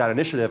support that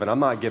initiative, and I'm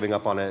not giving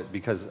up on it,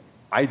 because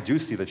I do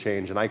see the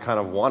change, and I kind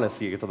of want to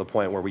see it to the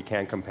point where we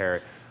can compare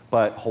it.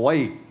 But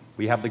Hawaii,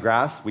 we have the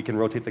grass, we can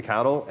rotate the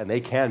cattle, and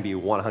they can be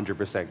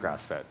 100%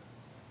 grass-fed.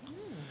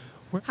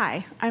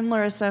 Hi, I'm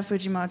Larissa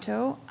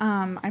Fujimoto.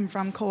 I'm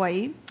from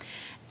Kauai.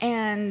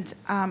 And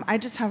I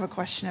just have a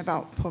question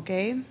about poke,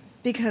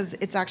 because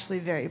it's actually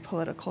very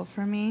political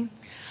for me.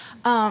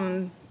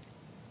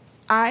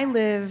 I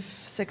live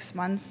 6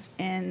 months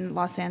in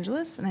Los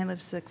Angeles, and I live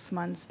 6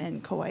 months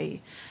in Kauai.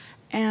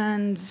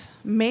 And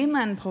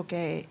mainland poke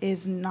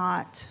is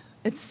not,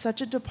 it's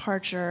such a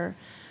departure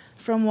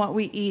from what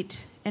we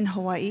eat in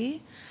Hawaii.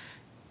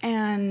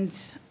 And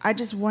I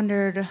just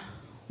wondered,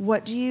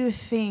 what do you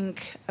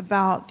think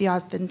about the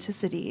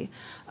authenticity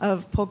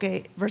of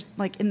poke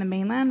like in the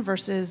mainland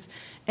versus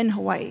in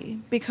Hawaii?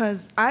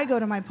 Because I go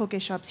to my poke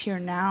shops here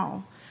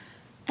now,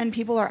 and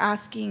people are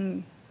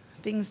asking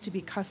things to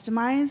be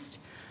customized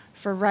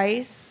for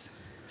rice,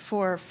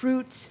 for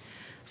fruit,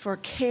 for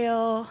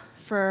kale,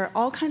 for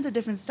all kinds of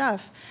different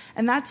stuff.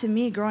 And that, to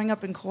me, growing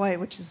up in Kauai,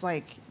 which is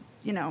like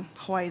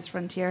Hawaii's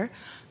frontier,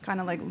 kind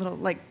of like little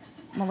like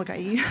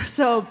Molokai.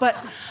 So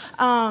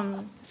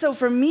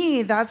for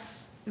me,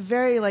 that's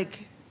very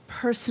like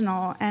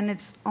personal, and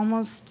it's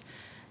almost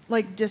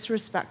like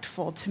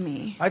disrespectful to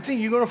me. I think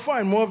you're gonna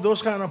find more of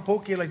those kind of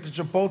poke, like the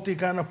Chipotle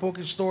kind of poke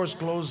stores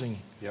closing.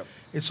 Yep.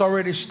 It's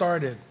already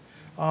started.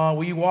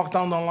 When you walk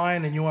down the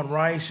line and you want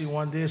rice, you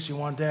want this, you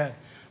want that,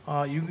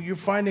 you're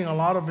finding a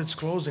lot of it's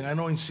closing. I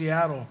know in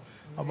Seattle,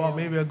 about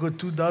maybe a good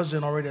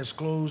 24 already has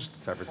closed.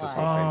 San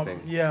Francisco, same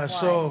thing. Yeah.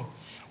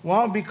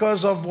 Why?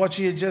 Because of what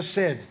you had just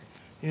said.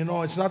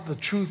 It's not the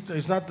truth.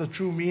 It's not the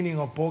true meaning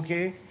of poke,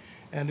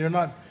 and they're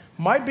not.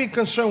 My big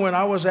concern when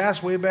I was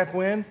asked way back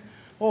when,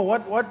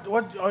 what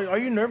are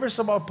you nervous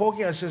about poke?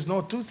 I says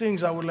no. Two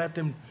things I would like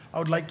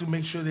to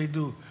make sure they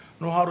do: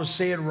 know how to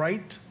say it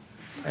right,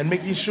 and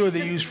making sure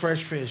they use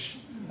fresh fish.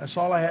 That's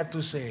all I had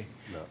to say.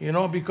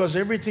 No. Because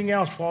everything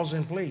else falls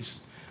in place.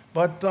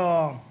 But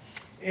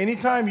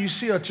anytime you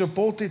see a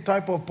Chipotle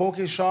type of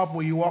poke shop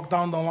where you walk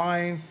down the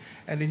line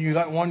and then you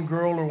got one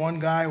girl or one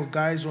guy or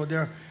guys over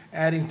there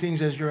adding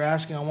things as you're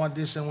asking, I want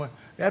this and what.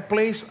 That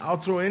place, I'll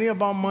throw any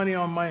amount of money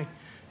on a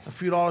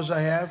few dollars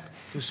I have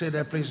to say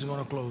that place is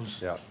going to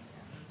close. Yeah.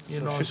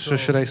 So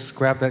should I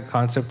scrap that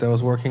concept I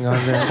was working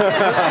on there?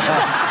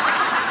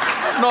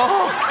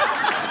 No.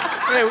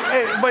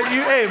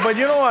 But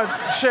you know what,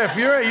 Chef?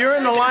 You're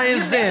in the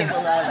lion's den.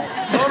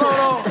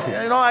 No.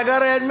 I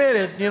gotta admit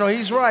it.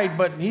 He's right,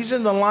 but he's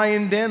in the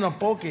lion den of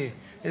poke.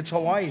 It's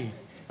Hawaii.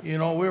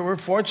 We're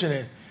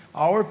fortunate.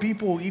 Our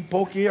people who eat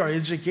poke are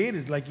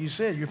educated, like you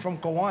said. You're from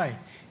Kauai.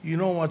 You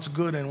know what's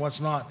good and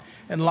what's not.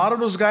 And a lot of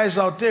those guys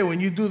out there,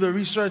 when you do the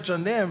research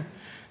on them,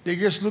 they're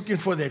just looking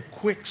for that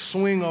quick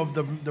swing of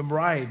the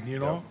bride.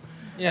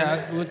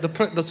 Yeah.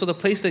 So the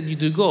place that you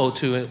do go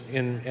to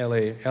in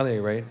LA,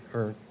 right?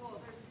 Or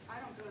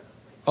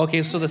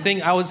okay, so the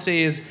thing I would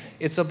say is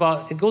it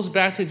goes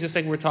back to just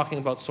like we're talking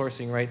about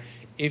sourcing, right?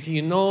 If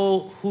you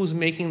know who's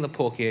making the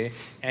poke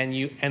and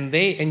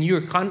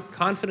you're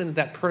confident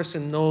that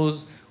person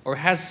knows or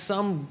has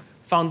some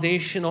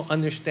foundational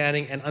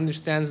understanding and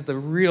understands the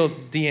real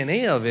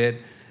DNA of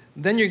it,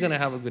 then you're going to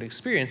have a good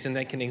experience and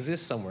that can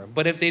exist somewhere.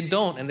 But if they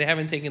don't and they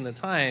haven't taken the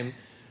time,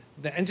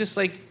 and just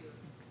like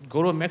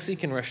go to a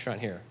Mexican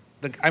restaurant here.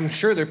 I'm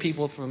sure there are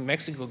people from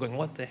Mexico going,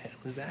 what the hell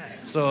is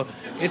that? So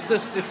it's the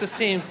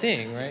same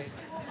thing, right?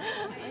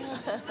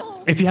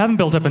 If you haven't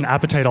built up an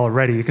appetite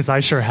already, because I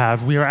sure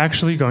have, we are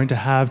actually going to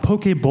have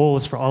poke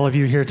bowls for all of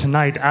you here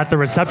tonight at the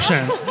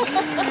reception.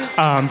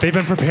 They've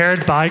been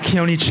prepared by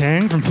Keone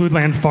Chang from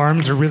Foodland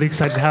Farms. We're really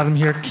excited to have them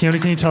here. Keone,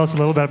 can you tell us a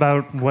little bit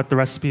about what the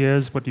recipe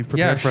is, what you've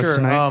prepared for us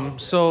tonight?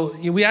 So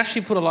we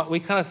actually we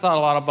kind of thought a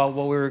lot about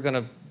what we were going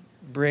to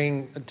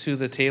bring to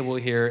the table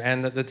here,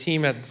 and the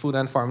team at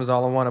Foodland Farms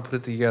all want to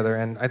put it together,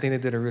 and I think they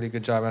did a really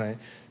good job.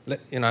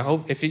 And I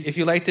hope if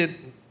you liked it,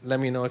 let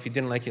me know. If you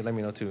didn't like it, let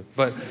me know too.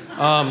 But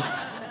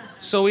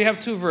so we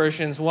have two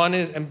versions. One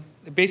is, and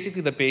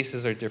basically the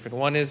bases are different.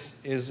 One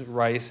is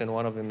rice, and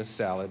one of them is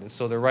salad. And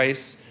so the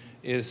rice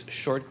is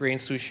short grain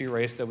sushi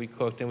rice that we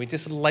cooked, and we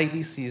just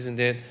lightly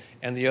seasoned it.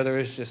 And the other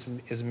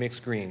is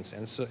mixed greens.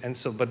 And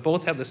so, but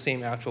both have the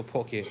same actual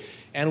poke.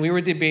 And we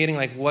were debating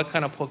like what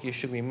kind of poke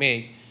should we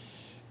make.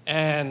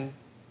 And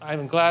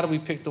I'm glad we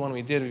picked the one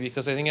we did,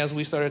 because I think as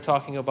we started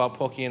talking about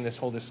poke in this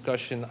whole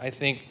discussion, I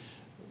think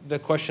the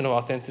question of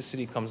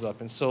authenticity comes up.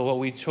 And so what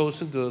we chose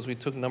to do is we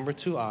took number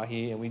 2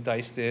 ahi and we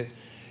diced it.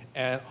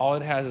 And all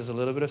it has is a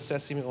little bit of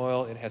sesame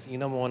oil. It has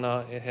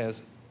inamona. It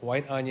has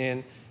white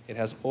onion. It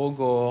has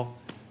ogo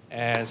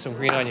and some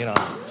green onion on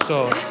it.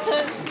 So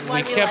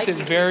we kept it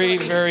very,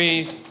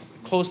 very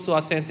close to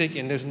authentic,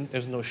 and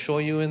there's no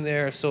shoyu in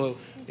there. So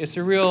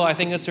I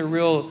think it's a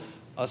real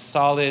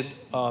solid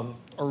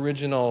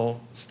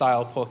original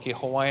style poke,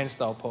 Hawaiian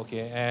style poke.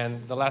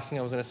 And the last thing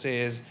I was going to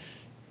say is,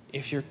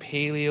 if you're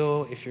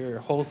paleo, if you're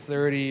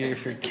Whole30,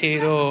 if you're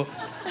keto,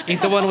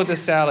 eat the one with the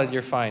salad,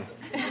 you're fine.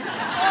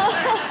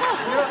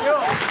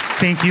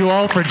 Thank you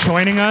all for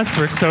joining us.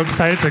 We're so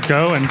excited to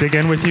go and dig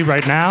in with you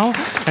right now.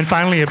 And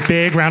finally, a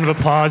big round of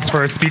applause for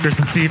our speakers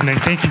this evening.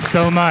 Thank you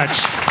so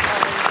much.